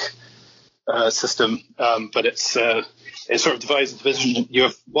basic system. But it's sort of divides into positions. You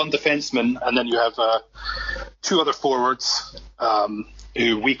have 1 defenseman, and then you have 2 other forwards,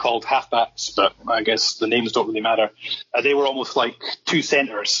 who we called halfbacks, but I guess the names don't really matter. They were almost like 2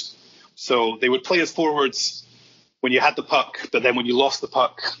 centres. So they would play as forwards when you had the puck, but then when you lost the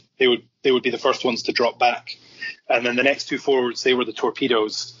puck, they would be the first ones to drop back. And then the next 2 forwards, they were the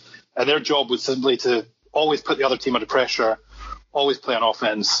Torpedoes. And their job was simply to always put the other team under pressure, always play on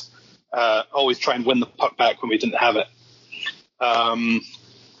offense, always try and win the puck back when we didn't have it.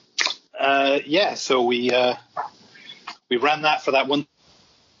 So we ran that for that one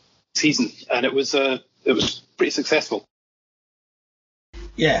season, and it was pretty successful.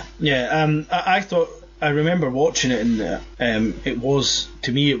 Yeah. I remember watching it, and it was,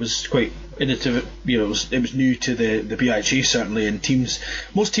 to me, it was quite innovative. It was new to the BUIHA certainly, and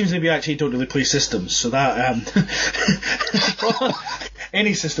most teams in the BUIHA don't really play systems, so that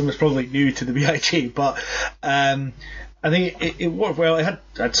any system is probably new to the BUIHA. But I think it worked well. It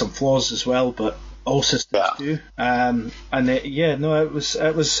had some flaws as well, but all systems do.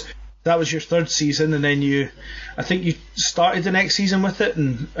 That was your 3rd season, and then I think you started the next season with it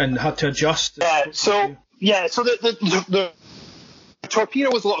and had to adjust. So the Torpedo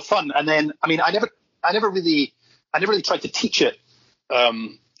was a lot of fun, and then I never really tried to teach it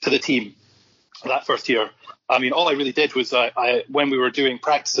to the team that first year. All I really did was I when we were doing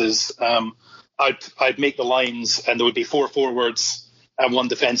practices, I'd make the lines, and there would be 4 forwards and one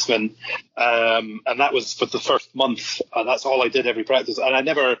defenseman, and that was for the first month. That's all I did every practice, and I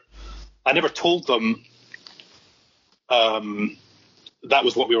never told them that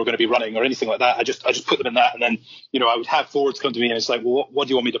was what we were going to be running or anything like that. I just put them in that, and then I would have forwards come to me and it's like, well, what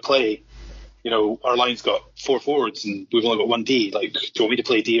do you want me to play? Our line's got 4 forwards and we've only got 1 D. Like, do you want me to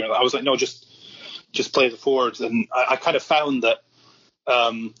play D? And I was like, no, just play the forwards. And I kind of found that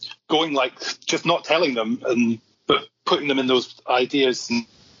going like just not telling them but putting them in those ideas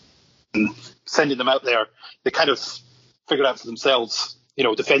and sending them out there, they kind of figured out for themselves,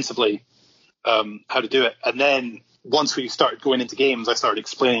 defensively, how to do it. And then once we started going into games, I started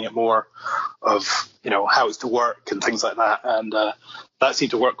explaining it more of, how it's to work and things like that. And that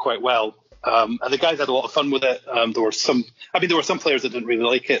seemed to work quite well. And the guys had a lot of fun with it. There were some players that didn't really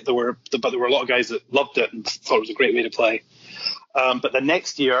like it. But there were a lot of guys that loved it and thought it was a great way to play. But the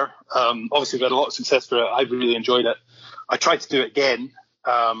next year, obviously we had a lot of success for it. I really enjoyed it. I tried to do it again.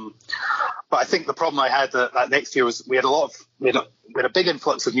 But I think the problem I had that next year was we had a big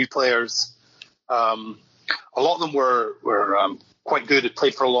influx of new players. A lot of them were quite good, had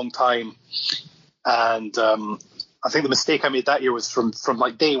played for a long time. And I think the mistake I made that year was from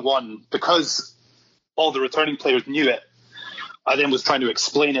like day one, because all the returning players knew it, I then was trying to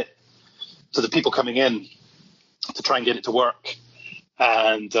explain it to the people coming in to try and get it to work.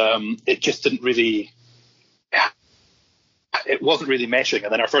 And it just didn't really, it wasn't really meshing.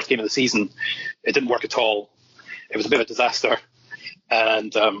 And then our first game of the season, it didn't work at all. It was a bit of a disaster.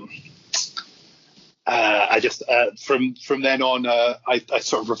 And I just, from then on, I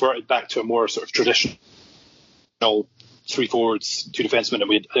sort of reverted back to a more sort of traditional 3 forwards, 2 defensemen, and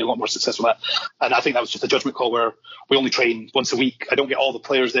we had a lot more success with that. And I think that was just a judgment call where we only train once a week. I don't get all the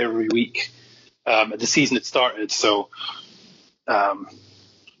players there every week. The season had started, so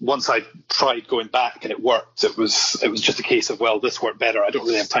once I tried going back and it worked, it was just a case of, well, this worked better. I don't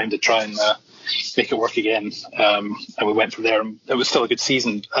really have time to try and make it work again. And we went from there. It was still a good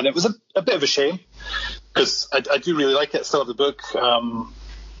season, and it was a bit of a shame because I do really like it. I still have the book.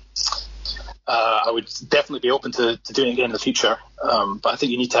 I would definitely be open to doing it again in the future. But I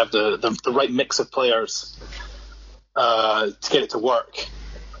think you need to have the right mix of players to get it to work.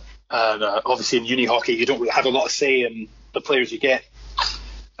 And obviously in uni hockey, you don't really have a lot of say in the players you get.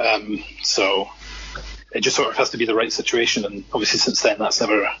 So it just sort of has to be the right situation. And obviously since then, that's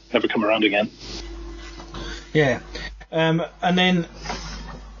never come around again. Yeah. And then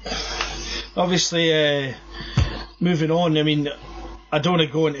obviously moving on, I mean, I don't want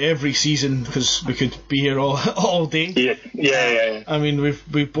to go into every season because we could be here all day. Yeah. I mean,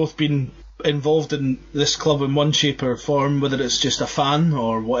 we've both been involved in this club in one shape or form, whether it's just a fan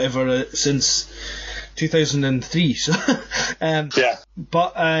or whatever, since 2003. So, yeah.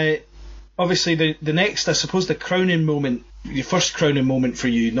 But obviously the next, I suppose, the crowning moment, the first crowning moment for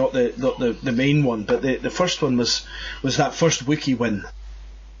you, not the main one, but the first one was that first Wiki win.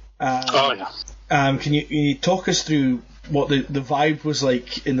 Can you talk us through what the vibe was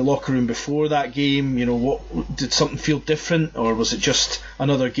like in the locker room before that game? What did something feel different, or was it just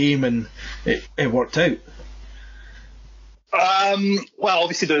another game and it worked out? Well,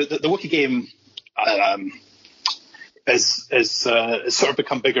 obviously the Wiki game has sort of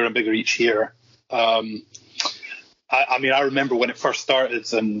become bigger and bigger each year. I mean, I remember when it first started,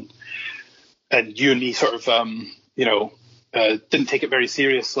 and you and me sort of didn't take it very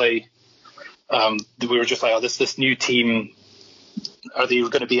seriously. We were just like, this new team, are they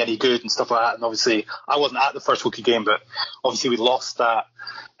going to be any good and stuff like that? And obviously, I wasn't at the first Wookiee game, but obviously we lost that,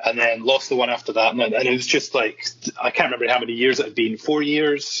 and then lost the one after that, and it was just like, I can't remember how many years it had been, 4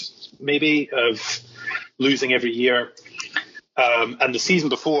 years maybe of losing every year. And the season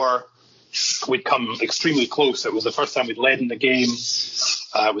before, we'd come extremely close. It was the first time we'd led in the game.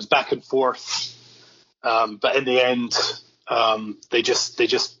 It was back and forth, but in the end, they just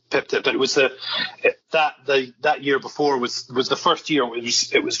pipped it. But it was that year before was the first year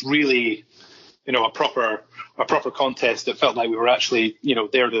it was really, a proper contest. It felt like we were actually,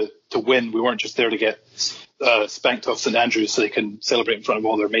 there to win. We weren't just there to get spanked off St Andrews so they can celebrate in front of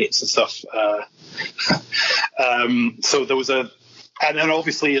all their mates and stuff. So there was and then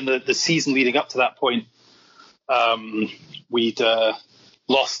obviously in the season leading up to that point, we'd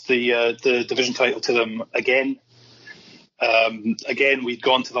lost the division title to them again. Again, we'd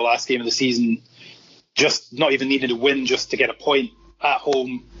gone to the last game of the season, just not even needing to win, just to get a point at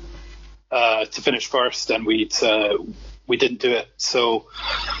home to finish first, and we didn't do it. So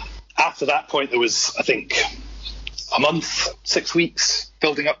after that point, there was, I think, a month, 6 weeks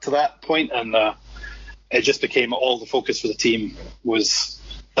building up to that point, and it just became all the focus for the team was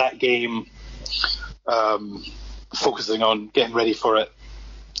that game. focusing on getting ready for it.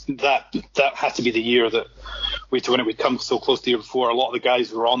 That had to be the year that we had to win it. We'd come so close the year before. A lot of the guys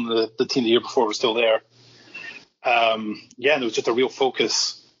who were on the team the year before were still there. And there was just a real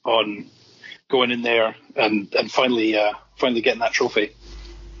focus on going in there and finally getting that trophy.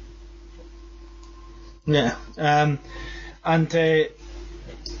 Yeah, and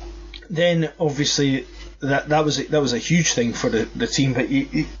then obviously that was a huge thing for the team. But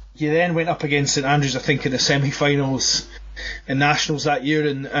you then went up against St Andrews, I think, in the semi-finals in Nationals that year,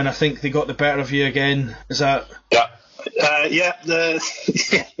 and I think they got the better of you again. Is that? Yeah.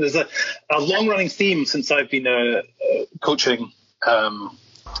 There's a long-running theme since I've been coaching the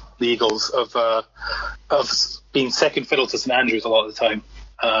Eagles of being second fiddle to St Andrews a lot of the time.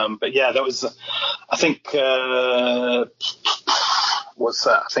 But yeah, that was, I think, what's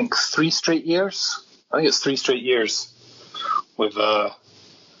that? I think 3 straight years. I think it's 3 straight years we've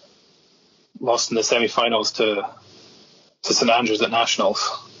lost in the semi-finals to St Andrews at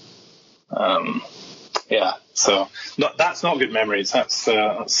Nationals. Yeah, so that's not good memories. That's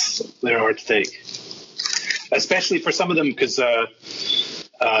they're hard to take, especially for some of them, because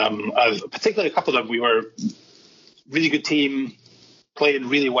particularly a couple of them, we were really good team, playing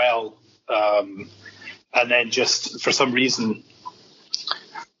really well, and then just for some reason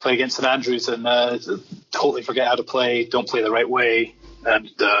play against St Andrews and totally forget how to play, don't play the right way,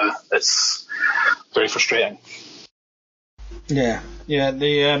 and it's very frustrating. Yeah,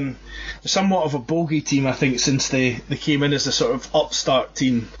 they somewhat of a bogey team, I think, since they came in as a sort of upstart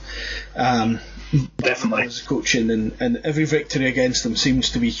team. Definitely. As coaching, and every victory against them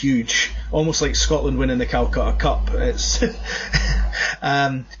seems to be huge, almost like Scotland winning the Calcutta Cup. It's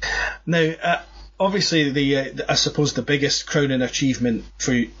now obviously I suppose the biggest crowning achievement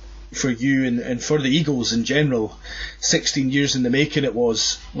for you and for the Eagles in general, 16 years in the making, it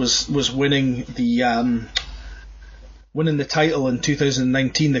was winning the title in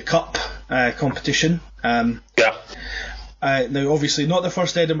 2019, the Cup competition. Now, obviously, not the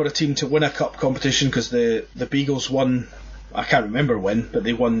first Edinburgh team to win a Cup competition, because the Beagles won, I can't remember when, but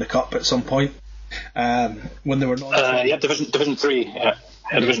they won the Cup at some point when they were not. Division 3. Yeah,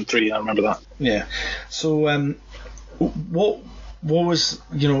 Division 3. I remember that. Yeah. So, what was,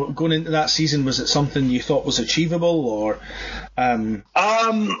 going into that season? Was it something you thought was achievable, or? I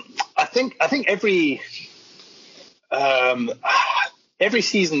think every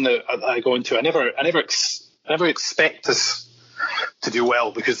season that I go into, I never expect us to do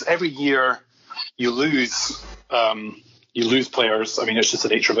well, because every year you lose players. I mean, it's just the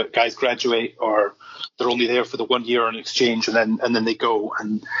nature of it. Guys graduate, or they're only there for the 1 year on exchange, and then they go,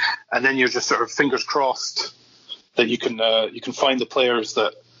 and then you're just sort of fingers crossed that you can find the players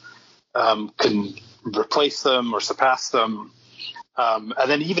that can replace them or surpass them. And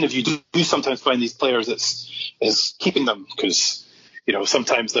then even if you do sometimes find these players, it's keeping them, because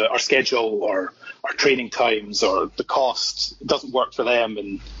sometimes our schedule or our training times or the cost doesn't work for them,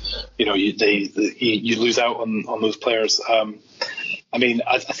 and you lose out on those players. I mean,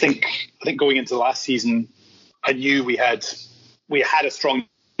 I think going into the last season, I knew we had a strong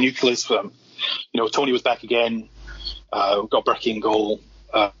nucleus for them. Tony was back again. We've got Berkey in goal.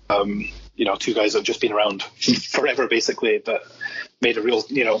 2 guys that have just been around forever, basically, but made a real,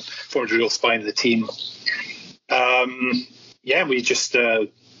 formed a real spine of the team. We just, I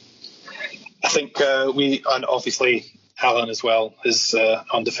think and obviously Alan as well is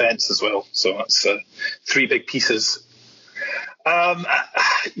on defence as well. So that's 3 big pieces. And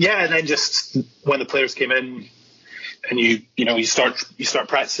then just when the players came in, and you start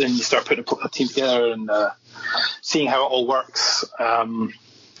practicing, you start putting a team together and seeing how it all works.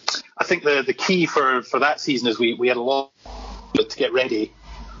 I think the key for that season is we had a lot to get ready.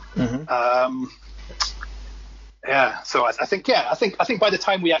 Mm-hmm. So I think by the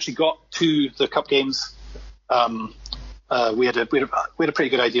time we actually got to the Cup games, we had a pretty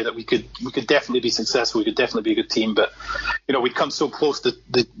good idea that we could definitely be successful. We could definitely be a good team, but we'd come so close to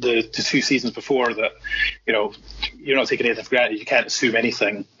the 2 seasons before that you're not taking anything for granted. You can't assume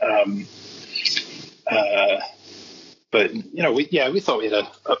anything. But we thought we had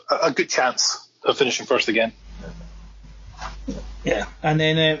a good chance of finishing first again. Yeah, and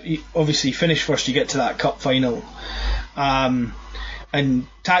then obviously you finish first, you get to that Cup final. And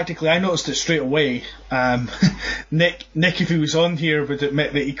tactically, I noticed it straight away. Nick, if he was on here, would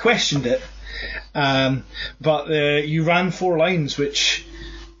admit that he questioned it. But you ran 4 lines, which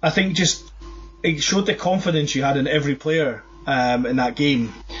I think it showed the confidence you had in every player in that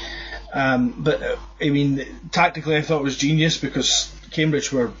game. But I mean, tactically, I thought it was genius, because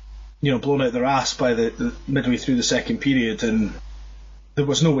Cambridge were, blown out their ass by the midway through the second period, and there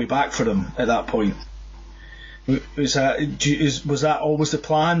was no way back for them at that point. Was that always the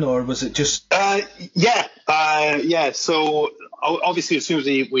plan, or was it just? Yeah. So obviously, as soon as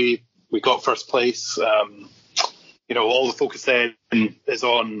we got first place, all the focus then is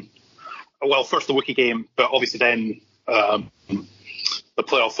on, well, first the Wookiee game, but obviously then the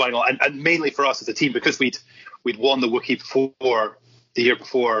playoff final, and mainly for us as a team, because we'd won the Wookiee before, the year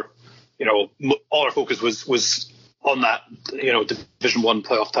before. All our focus was on that, Division 1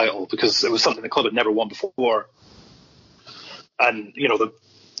 playoff title, because it was something the club had never won before. And,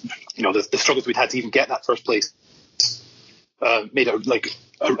 the struggles we'd had to even get that first place made it like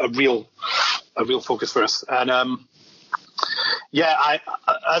a real focus for us. And,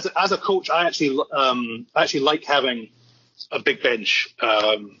 as a coach, I actually like having a big bench.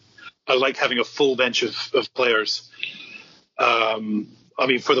 I like having a full bench of players.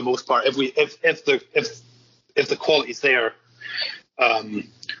 For the most part, if the quality's there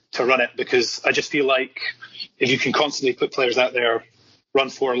to run it, because I just feel like if you can constantly put players out there, run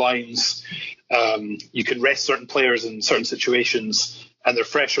 4 lines, you can rest certain players in certain situations, and they're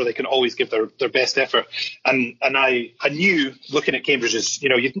fresh, or they can always give their best effort. And I knew, looking at Cambridge's,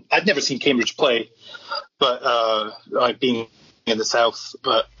 I'd never seen Cambridge play, but being in the south,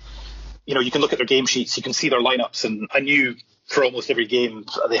 but you can look at their game sheets, you can see their lineups, and I knew for almost every game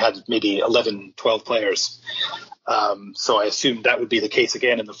they had maybe 11, 12 players. So I assumed that would be the case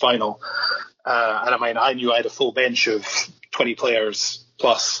again in the final. And I knew I had a full bench of 20 players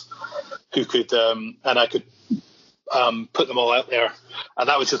plus who could, and I could put them all out there. And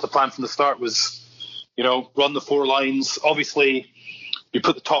that was just the plan from the start, was, run the 4 lines. Obviously, you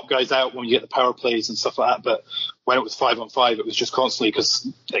put the top guys out when you get the power plays and stuff like that. But when it was 5-on-5, it was just constantly, because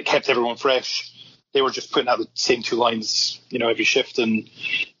it kept everyone fresh. They were just putting out the same 2 lines, every shift, and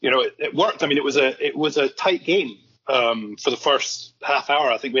it worked. It was a tight game for the first half hour.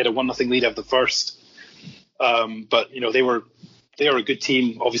 I think we had a 1-0 lead after the first, but they were a good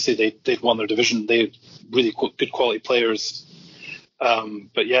team. Obviously, they'd won their division. They had really good quality players.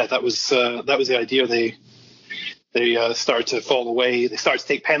 But yeah, that was the idea. They started to fall away. They started to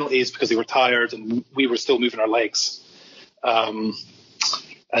take penalties because they were tired, and we were still moving our legs.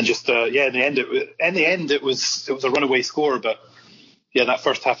 And just in the end, it was a runaway score. But yeah, that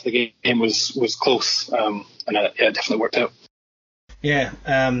first half of the game was close, and it definitely worked out. Yeah,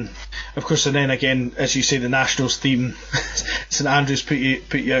 of course, and then again, as you say, the Nationals team, St Andrews put you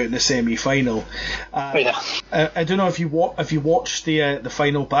out in the semi-final. I don't know if you watched the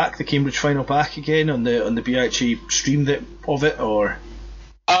final back, the Cambridge final back again on the BIHA stream of it, or.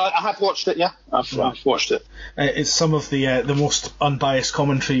 I have watched it, yeah. I've watched it. It's some of the most unbiased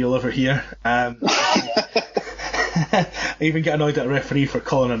commentary you'll ever hear. I even get annoyed at a referee for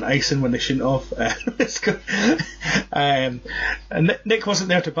calling an icing when they shouldn't have. And Nick wasn't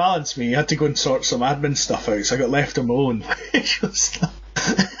there to balance me. He had to go and sort some admin stuff out, so I got left on my own, which was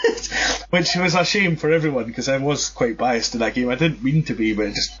a shame for everyone, because I was quite biased in that game. I didn't mean to be, but I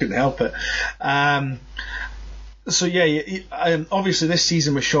just couldn't help it. So yeah, obviously this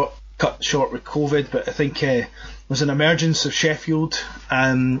season was cut short with COVID, but I think there was an emergence of Sheffield,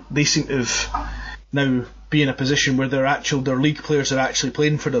 and they seem to have now be in a position where their league players are actually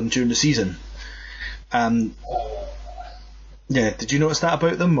playing for them during the season. Did you notice that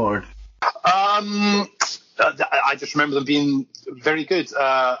about them, or? I just remember them being very good.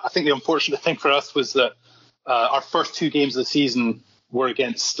 I think the unfortunate thing for us was that our first 2 games of the season were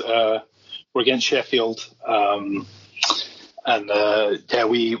against Sheffield,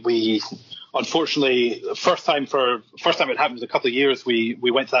 we unfortunately, first time it happened in a couple of years, we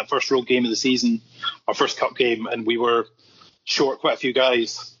went to that first road game of the season, our first cup game, and we were short quite a few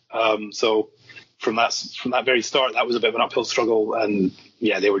guys. So from that very start, that was a bit of an uphill struggle, and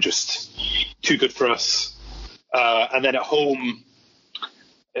yeah, they were just too good for us. And then at home,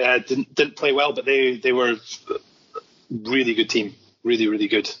 didn't play well, but they were a really good team, really, really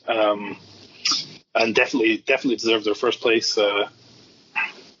good. And definitely deserved their first place. And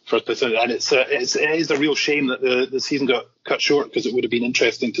it is a real shame that the season got cut short, because it would have been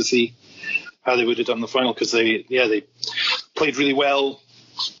interesting to see how they would have done the final, because they played really well.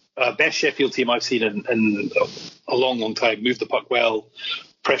 Best Sheffield team I've seen in a long, long time. Moved the puck well,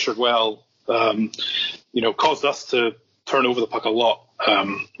 pressured well. Caused us to turn over the puck a lot,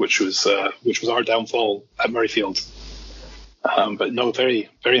 which was our downfall at Murrayfield. But no, very,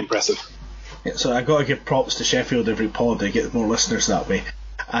 very impressive. Yeah, so I got to give props to Sheffield every pod. They get more listeners that way.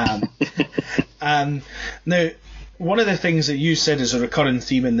 Now, one of the things that you said is a recurring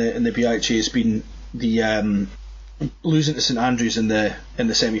theme in the BIHA has been the losing to St Andrews in the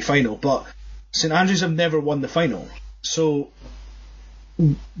semi-final, but St Andrews have never won the final. So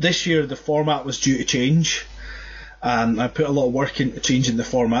this year the format was due to change. I put a lot of work into changing the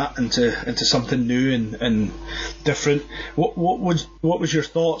format into something new and different. What was your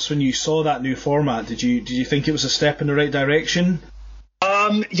thoughts when you saw that new format? Did you think it was a step in the right direction?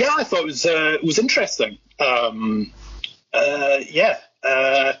 Yeah, I thought it was interesting.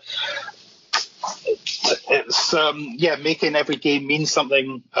 It's making every game mean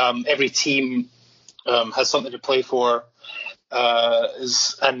something. Every team has something to play for,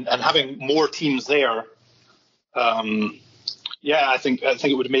 and having more teams there. I think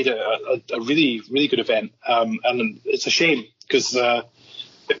it would have made it a really, really good event. And it's a shame because I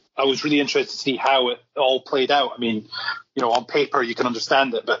was really interested to see how it all played out. I mean, on paper you can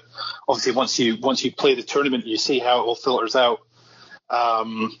understand it, but obviously once you play the tournament, you see how it all filters out.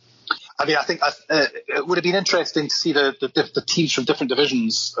 I think it would have been interesting to see the teams from different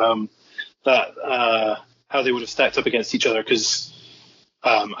divisions how they would have stacked up against each other. Because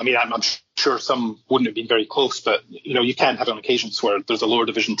I'm sure some wouldn't have been very close, but you can have on occasions where there's a lower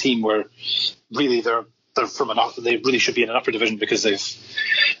division team where really they're from they really should be in an upper division because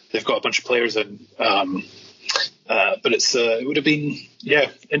they've got a bunch of players in. But it would have been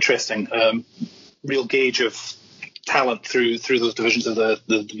interesting, real gauge of talent through those divisions of the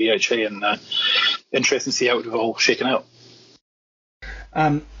VHA, and interesting to see how it would have all shaken out.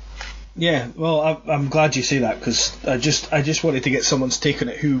 Well, I'm glad you say that, because I just wanted to get someone's take on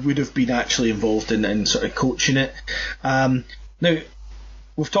it who would have been actually involved in sort of coaching it. Now,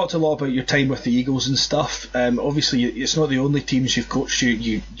 we've talked a lot about your time with the Eagles and stuff. Obviously, it's not the only teams you've coached.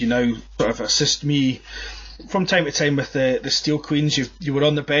 You now sort of assist me from time to time with the Steel Queens. You were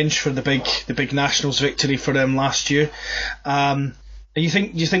on the bench for the big Nationals victory for them last year. And you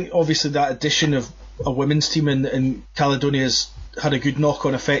think obviously that addition of a women's team in Caledonia has had a good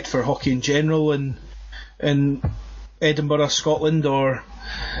knock-on effect for hockey in general in Edinburgh, Scotland, or?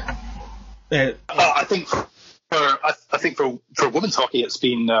 I think for women's hockey, it's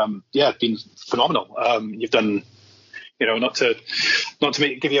been been phenomenal. You've done, not to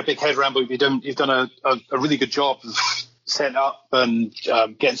give you a big head ramble, you've done a really good job of setting up and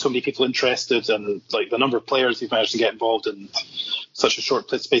getting so many people interested, and like the number of players you've managed to get involved in such a short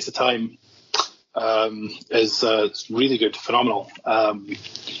space of time is really good, phenomenal.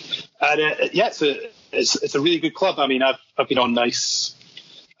 It's a really good club. I mean, I've been on nice,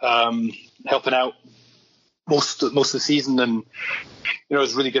 helping out most of the season, and it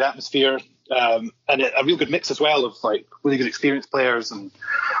was a really good atmosphere, and a real good mix as well of like really good experienced players and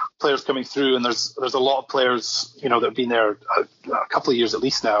players coming through. And there's a lot of players that have been there a couple of years at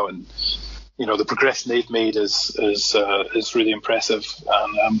least now, and the progression they've made is really impressive.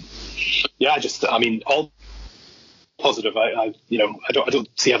 And all positive. I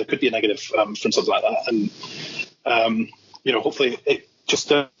don't see how there could be a negative from something like that. And hopefully it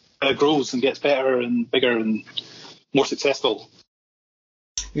just grows and gets better and bigger and more successful.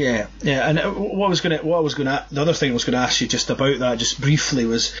 Yeah. And the other thing I was going to ask you just about that, just briefly,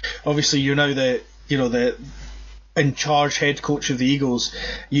 was obviously you're now the in charge head coach of the Eagles.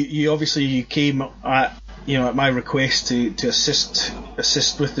 You came at my request to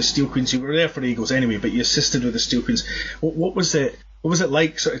assist with the Steel Queens. You were there for the Eagles anyway, but you assisted with the Steel Queens. What was it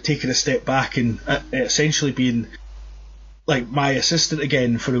like, sort of taking a step back and essentially being like my assistant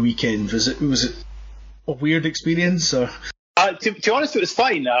again for a weekend? Was it a weird experience, or? To be honest, it was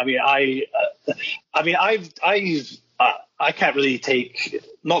fine. I mean, I can't really take,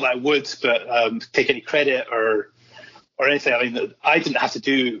 not that I would, but take any credit or anything. I mean, I didn't have to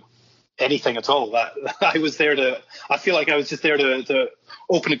do anything at all. That I was there I feel like I was just there to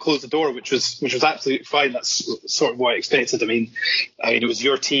open and close the door, which was absolutely fine. That's sort of what I expected. I mean, it was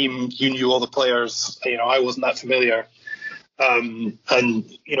your team. You knew all the players. I wasn't that familiar. And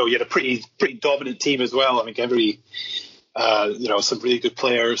you had a pretty dominant team as well. I mean, every some really good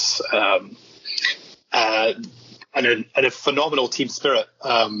players, and a phenomenal team spirit for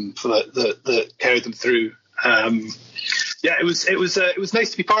that carried them through. It was nice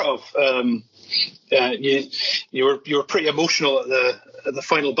to be part of. You were pretty emotional at the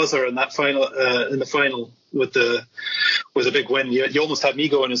final buzzer and that final in the final with a big win. You almost had me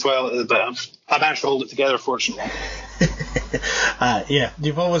going as well, but I managed to hold it together, fortunately.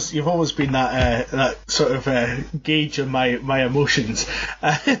 You've always been that sort of gauge of my emotions.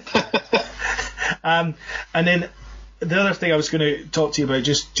 And then the other thing I was going to talk to you about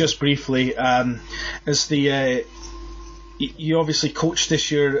just briefly is the you obviously coached this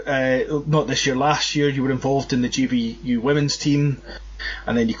year, not this year, last year. You were involved in the GBU women's team,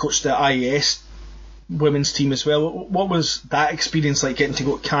 and then you coached the IAS women's team as well. What was that experience like, getting to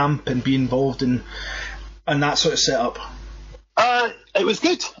go to camp and be involved in that sort of setup? It was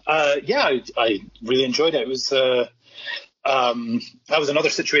good. I really enjoyed it. It was that was another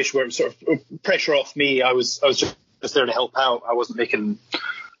situation where it was sort of pressure off me. I was just there to help out. I wasn't making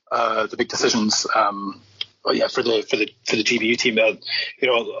the big decisions. For the GBU team, a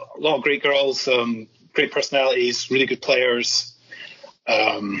lot of great girls, great personalities, really good players.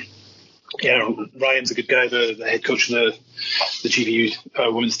 Ryan's a good guy, the head coach of the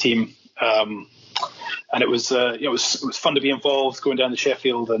GBU women's team. And it was fun to be involved, going down to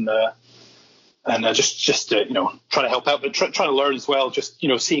Sheffield and just trying to help out, but trying to learn as well. Just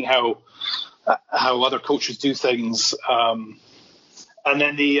seeing how other coaches do things. And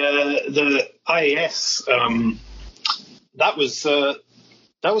then the IAS that was a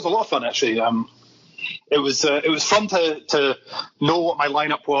lot of fun actually. It was fun to know what my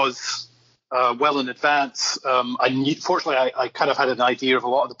lineup was well in advance. Fortunately, I kind of had an idea of a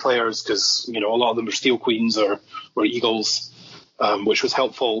lot of the players because a lot of them were Steel Queens or Eagles, which was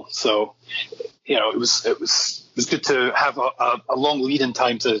helpful. So it was good to have a long lead-in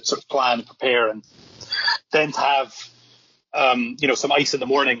time to sort of plan and prepare, and then to have some ice in the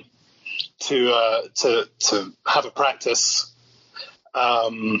morning to have a practice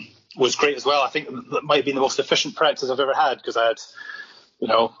was great as well. I think that might have been the most efficient practice I've ever had because I had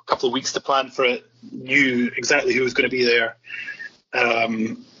a couple of weeks to plan for it, knew exactly who was going to be there,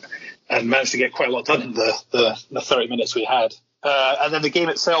 and managed to get quite a lot done in the 30 minutes we had. And then the game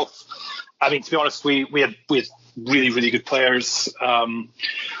itself, I mean, to be honest, we had really, really good players,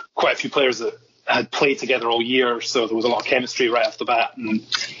 quite a few players that had played together all year, so there was a lot of chemistry right off the bat, and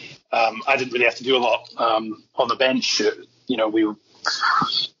I didn't really have to do a lot on the bench. We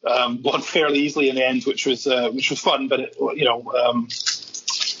won fairly easily in the end, which was fun, but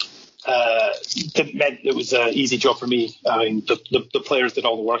didn't mean it was an easy job for me. I mean, the players did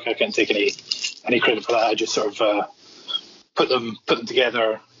all the work. I can't take any credit for that. I just sort of put them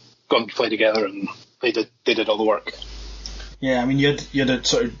together, got them to play together, and they did all the work. Yeah, I mean, you had a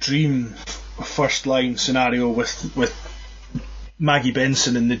sort of dream first line scenario with Maggie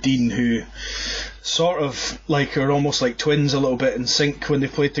Benson and Nadine, who sort of are almost like twins a little bit in sync when they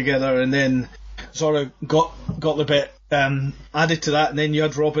played together, and then sort of got the bit added to that, and then you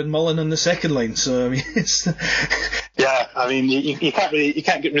had Robin Mullen on the second line. So I mean, it's yeah, I mean, you can't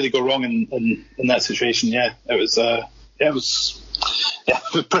really go wrong in that situation. Yeah, it was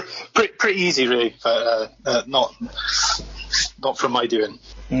pretty easy really, but not from my doing.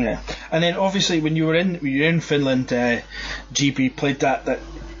 Yeah, and then obviously when you were in Finland, GB played that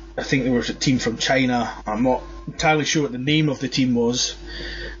I think there was a team from China. I'm not entirely sure what the name of the team was.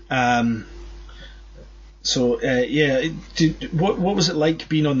 What was it like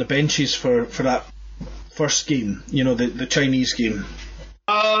being on the benches for that first game? The Chinese game.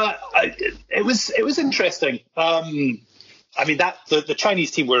 It was interesting. I mean, the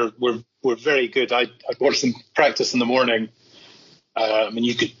Chinese team were very good. I watched them practice in the morning. I mean,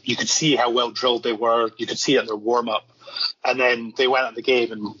 you could see how well drilled they were. You could see it in their warm up, and then they went out the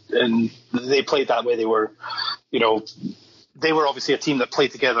game and they played that way. They were obviously a team that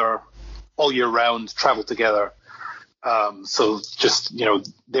played together all year round, traveled together. So just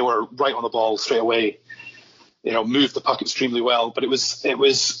they were right on the ball straight away. Moved the puck extremely well. But it was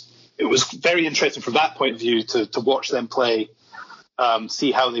very interesting from that point of view to watch them play,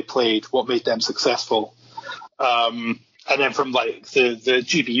 see how they played, what made them successful. And then from the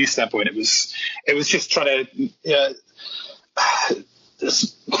GBU standpoint, it was just trying to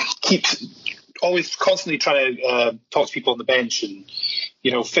just keep always constantly trying to talk to people on the bench and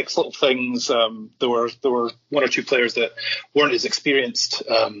fix little things. There were one or two players that weren't as experienced,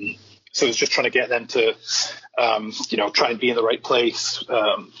 so it was just trying to get them to try and be in the right place,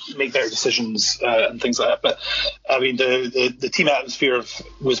 make better decisions and things like that. But I mean, the team atmosphere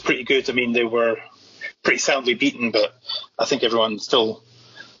was pretty good. I mean, they were pretty soundly beaten, but I think everyone still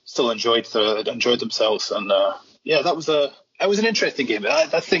enjoyed themselves, and that was an interesting game.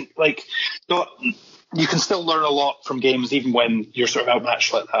 I think you can still learn a lot from games even when you're sort of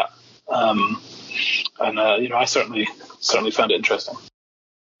outmatched like that, I certainly found it interesting.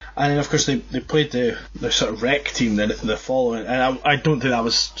 And then of course they played the sort of rec team the following, and I don't think that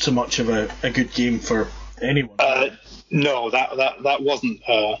was so much of a good game for anyone. No, that wasn't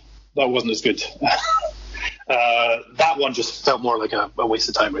as good. That one just felt more like a waste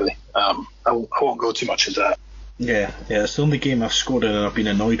of time, really. I won't go too much into that. Yeah, it's the only game I've scored in and I've been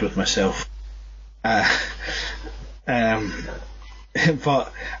annoyed with myself.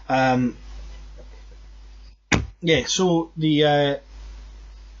 So the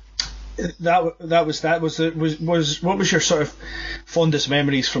what was your sort of fondest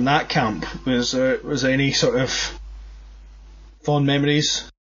memories from that camp? Was there any sort of fond memories?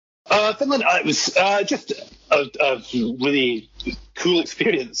 Finland, it was just a really cool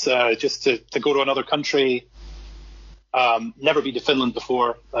experience. Just to go to another country. Never been to Finland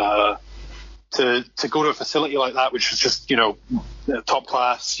before. To go to a facility like that, which was just top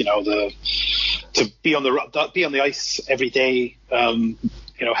class. To be on the ice every day.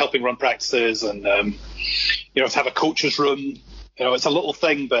 Helping run practices and to have a coach's room. It's a little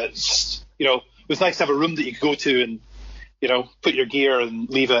thing, but it's, it was nice to have a room that you could go to and put your gear and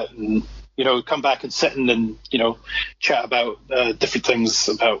leave it and come back and sit and chat about different things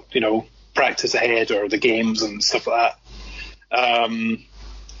about practice ahead or the games and stuff like that.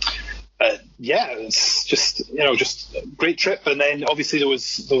 It's just a great trip. And then obviously there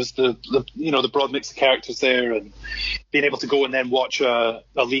was the broad mix of characters there, and being able to go and then watch a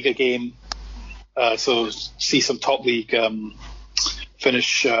Liga game, so see some top league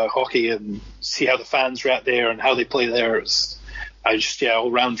Finnish hockey and see how the fans react there and how they play there. It's all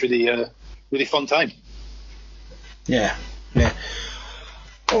round really fun time. Yeah.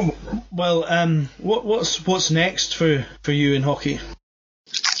 Oh, well, what's next for you in hockey?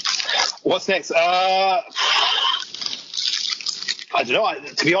 What's next? I don't know.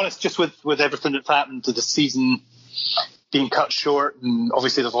 To be honest, just with everything that's happened to the season being cut short, and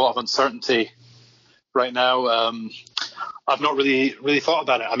obviously there's a lot of uncertainty right now, I've not really thought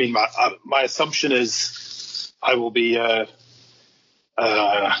about it. I mean, my assumption is I will be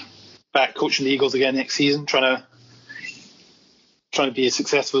back coaching the Eagles again next season, trying to be as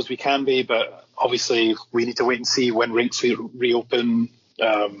successful as we can be. But obviously, we need to wait and see when rinks reopen.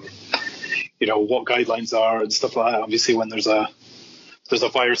 What guidelines are and stuff like that. Obviously, when there's a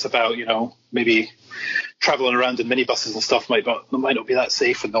virus about, maybe traveling around in minibuses and stuff might not be that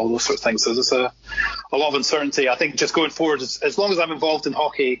safe and all those sort of things. So there's a lot of uncertainty. I think just going forward, as long as I'm involved in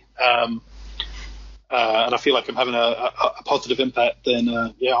hockey, and I feel like I'm having a positive impact, then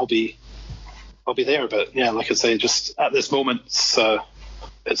I'll be there. But yeah, like I say, just at this moment, it's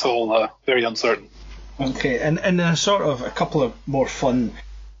all very uncertain. Okay, and sort of a couple of more fun,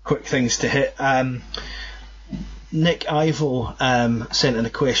 quick things to hit. Nick Ivo sent in a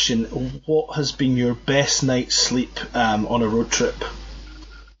question: what has been your best night's sleep on a road trip?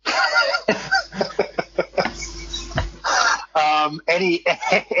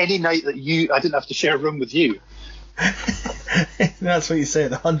 Any night that I didn't have to share a room with you. That's what you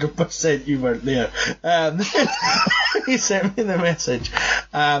said. 100% you weren't there. He sent me the message.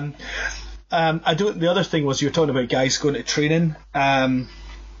 The other thing was, you were talking about guys going to training, and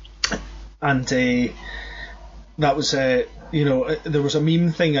that was there was a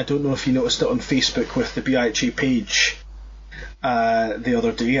meme thing. I don't know if you noticed it on Facebook with the BIHA page the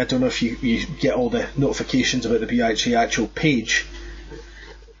other day. I don't know if you get all the notifications about the BIHA actual page.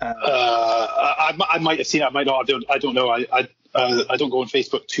 I might have seen it. I might not. I don't know. I don't go on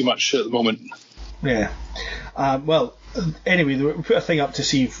Facebook too much at the moment. Yeah. Well, anyway, we put a thing up to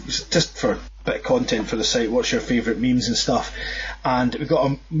see, just for a bit of content for the site, what's your favourite memes and stuff. And we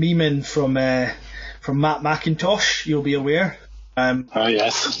got a meme in from Matt McIntosh, you'll be aware. Oh,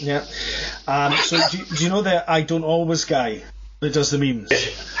 yes. Yeah. So do you know the I Don't Always guy that does the memes?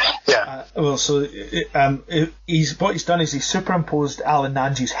 Yeah. So what he's done is he's superimposed Alan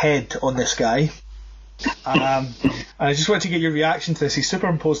Nanji's head on this guy. And I just want to get your reaction to this. He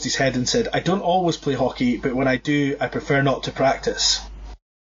superimposed his head and said, "I don't always play hockey, but when I do, I prefer not to practice."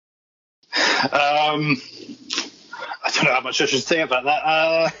 I don't know how much I should say about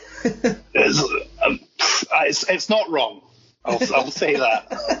that. It's not wrong. I'll say that.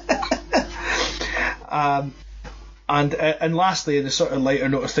 And lastly, in the sort of lighter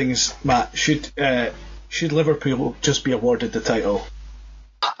note of things, Matt, should Liverpool just be awarded the title?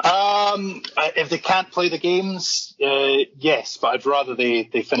 If they can't play the games, yes, but I'd rather they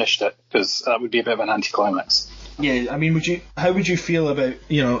finished it, because that would be a bit of an anticlimax. Yeah, I mean, how would you feel about,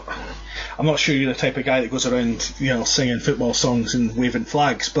 I'm not sure you're the type of guy that goes around, singing football songs and waving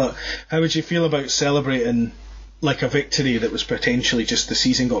flags, but how would you feel about celebrating like a victory that was potentially just the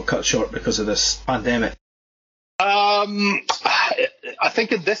season got cut short because of this pandemic? I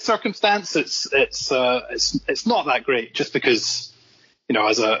think in this circumstance, it's not that great, just because,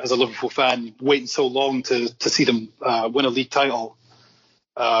 as a Liverpool fan, waiting so long to see them win a league title.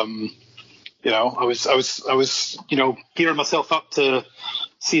 I was gearing myself up to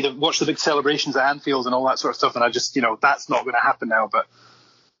watch the big celebrations at Anfield and all that sort of stuff, and I just, that's not going to happen now. But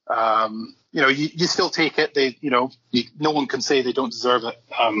you still take it. No one can say they don't deserve it.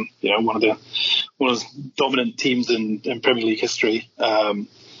 One of the dominant teams in Premier League history.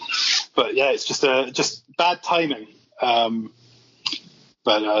 But yeah, it's just bad timing.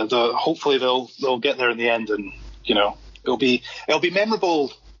 But hopefully they'll get there in the end, and it'll be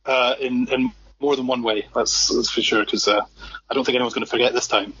memorable in more than one way. That's for sure, because I don't think anyone's going to forget this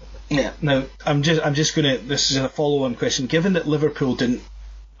time. Yeah. Now, I'm just going to. This is a follow-on question. Given that Liverpool didn't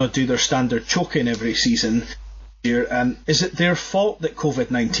do their standard choking every season here, is it their fault that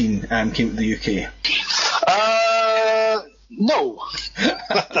COVID-19 came to the UK? No.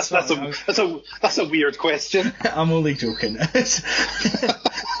 That's a weird question. I'm only joking.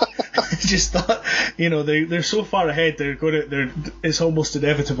 Just thought, they're so far ahead. It's almost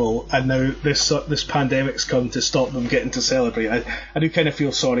inevitable, and now this pandemic's come to stop them getting to celebrate. I do kind of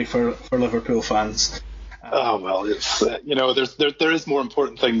feel sorry for Liverpool fans. Oh well, it's there is more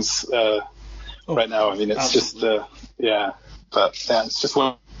important things right now. I mean, it's absolutely. It's just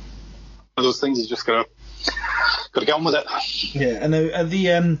one of those things. You just gotta get on with it. Yeah, and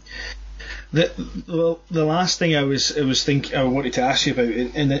the last thing I wanted to ask you about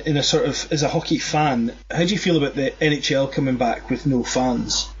in a sort of, as a hockey fan, how do you feel about the NHL coming back with no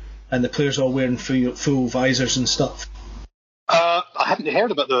fans and the players all wearing full visors and stuff? I hadn't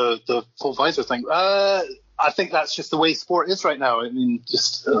heard about the full visor thing. I think that's just the way sport is right now. I mean,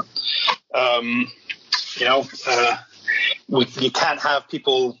 just you can't have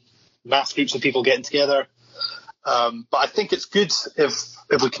mass groups of people getting together. But I think it's good if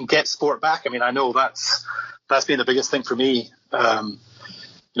we can get sport back. I mean, I know that's been the biggest thing for me.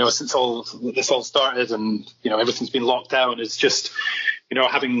 Since this all started, and everything's been locked down, it's just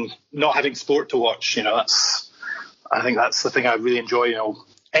not having sport to watch. I think that's the thing I really enjoy.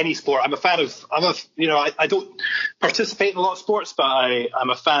 Any sport. I don't participate in a lot of sports, but I'm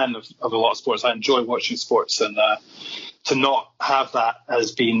a fan of a lot of sports. I enjoy watching sports, and to not have that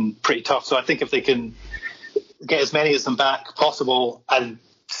has been pretty tough. So I think if they can get as many of them back possible and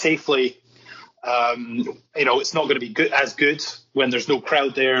safely, it's not going to be as good when there's no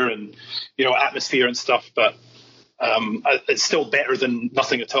crowd there and atmosphere and stuff, but it's still better than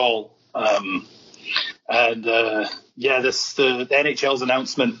nothing at all. The NHL's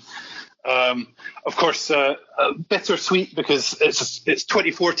announcement, of course, bittersweet, because it's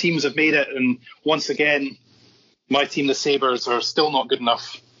 24 teams have made it, and once again, my team, the Sabres, are still not good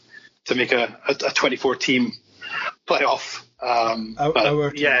enough to make a 24 team playoff.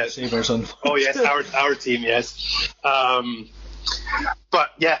 Our team, Sabres, oh yes, our team, yes.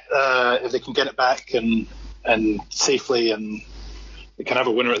 If they can get it back and safely, and they can have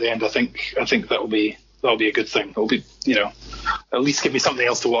a winner at the end, I think that'll be a good thing. It'll be, at least give me something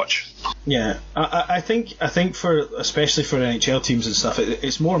else to watch. Yeah, I think especially for NHL teams and stuff,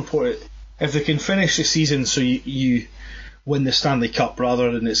 it's more important if they can finish the season so you win the Stanley Cup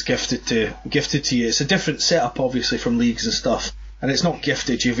rather than it's gifted to you. It's a different setup, obviously, from leagues and stuff, and it's not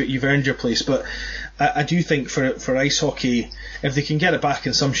gifted. You've earned your place. But I do think for ice hockey, if they can get it back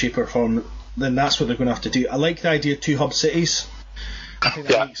in some shape or form, then that's what they're going to have to do. I like the idea of 2 hub cities. I think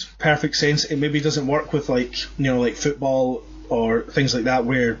that makes perfect sense. It maybe doesn't work with like football or things like that,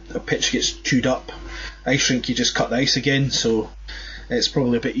 where a pitch gets chewed up. Ice rink, you just cut the ice again, so it's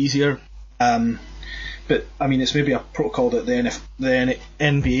probably a bit easier. But I mean, it's maybe a protocol that the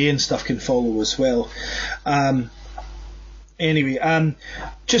NBA and stuff can follow as well. Anyway,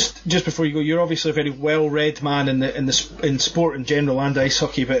 just before you go, you're obviously a very well-read man in sport in general and ice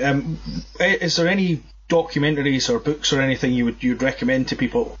hockey. But is there any documentaries or books or anything you'd recommend to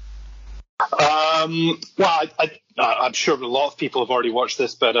people? Well, I'm sure a lot of people have already watched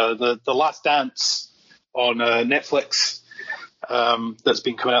this, but the Last Dance on Netflix. That's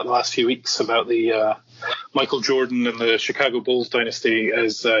been coming out the last few weeks about the Michael Jordan and the Chicago Bulls dynasty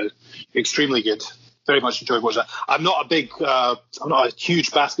is extremely good. Very much enjoyed watching that. I'm not a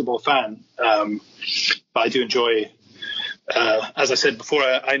huge basketball fan, but I do enjoy, as I said before,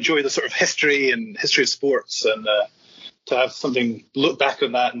 I enjoy the sort of history of sports, and to have something look back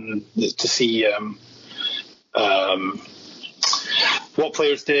on that and to see what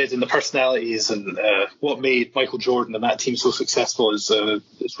players did and the personalities and what made Michael Jordan and that team so successful is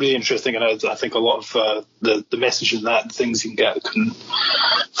really interesting, and I think a lot of the message in that and things you can get can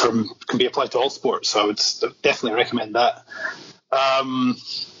be applied to all sports. So I would definitely recommend that.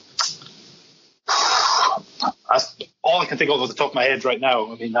 That's all I can think of off the top of my head right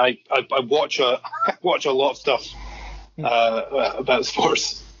now. I mean, I watch a lot of stuff about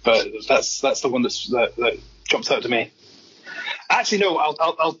sports, but that's the one that jumps out to me. Actually, no.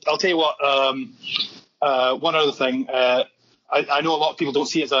 I'll tell you what. One other thing. I know a lot of people don't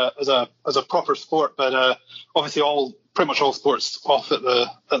see it as a proper sport, but obviously pretty much all sports off at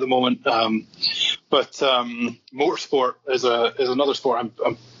the moment. But motorsport is another sport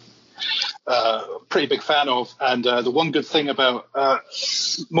I'm a pretty big fan of, and the one good thing about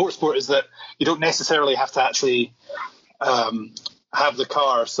motorsport is that you don't necessarily have to actually have the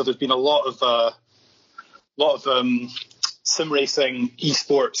car. So there's been a lot of sim racing,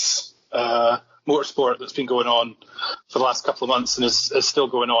 esports, motorsport that's been going on for the last couple of months, and is still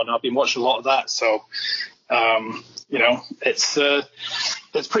going on. I've been watching a lot of that, so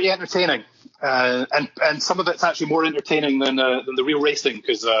it's pretty entertaining, and some of it's actually more entertaining than the real racing,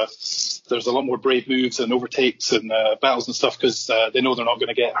 because there's a lot more brave moves and overtakes and battles and stuff, because they know they're not going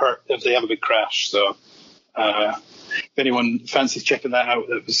to get hurt if they have a big crash. So if anyone fancies checking that out,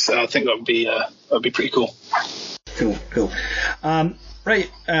 I think that would be pretty cool. Cool. Right.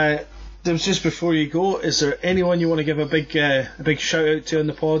 Just before you go, is there anyone you want to give a big shout out to on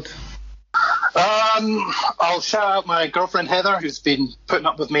the pod? I'll shout out my girlfriend Heather, who's been putting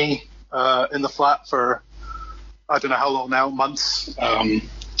up with me in the flat for I don't know how long now, months. You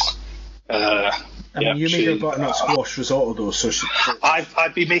made her butternut squash risotto though, so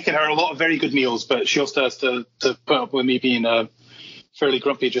I've been making her a lot of very good meals, but she also has to put up with me being fairly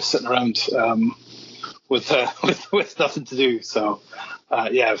grumpy, just sitting around with nothing to do. So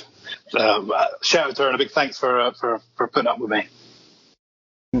shout out to her and a big thanks for putting up with me.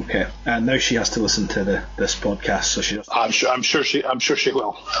 Okay, and now she has to listen to this podcast, so she. I'm sure she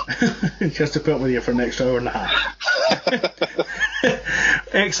will. She has to put up with you for the next hour and a half.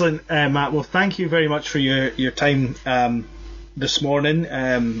 Excellent, Matt. Well, thank you very much for your time this morning.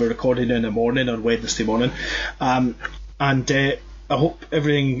 We're recording in the morning on Wednesday morning, and I hope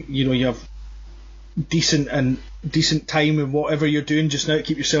everything you have decent time in whatever you're doing just now to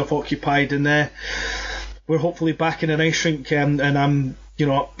keep yourself occupied, and we're hopefully back in an ice rink, and I'm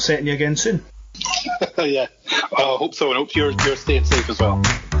setting you again soon. Yeah, I hope so, and I hope you're staying safe as well.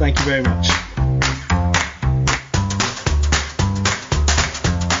 Thank you very much.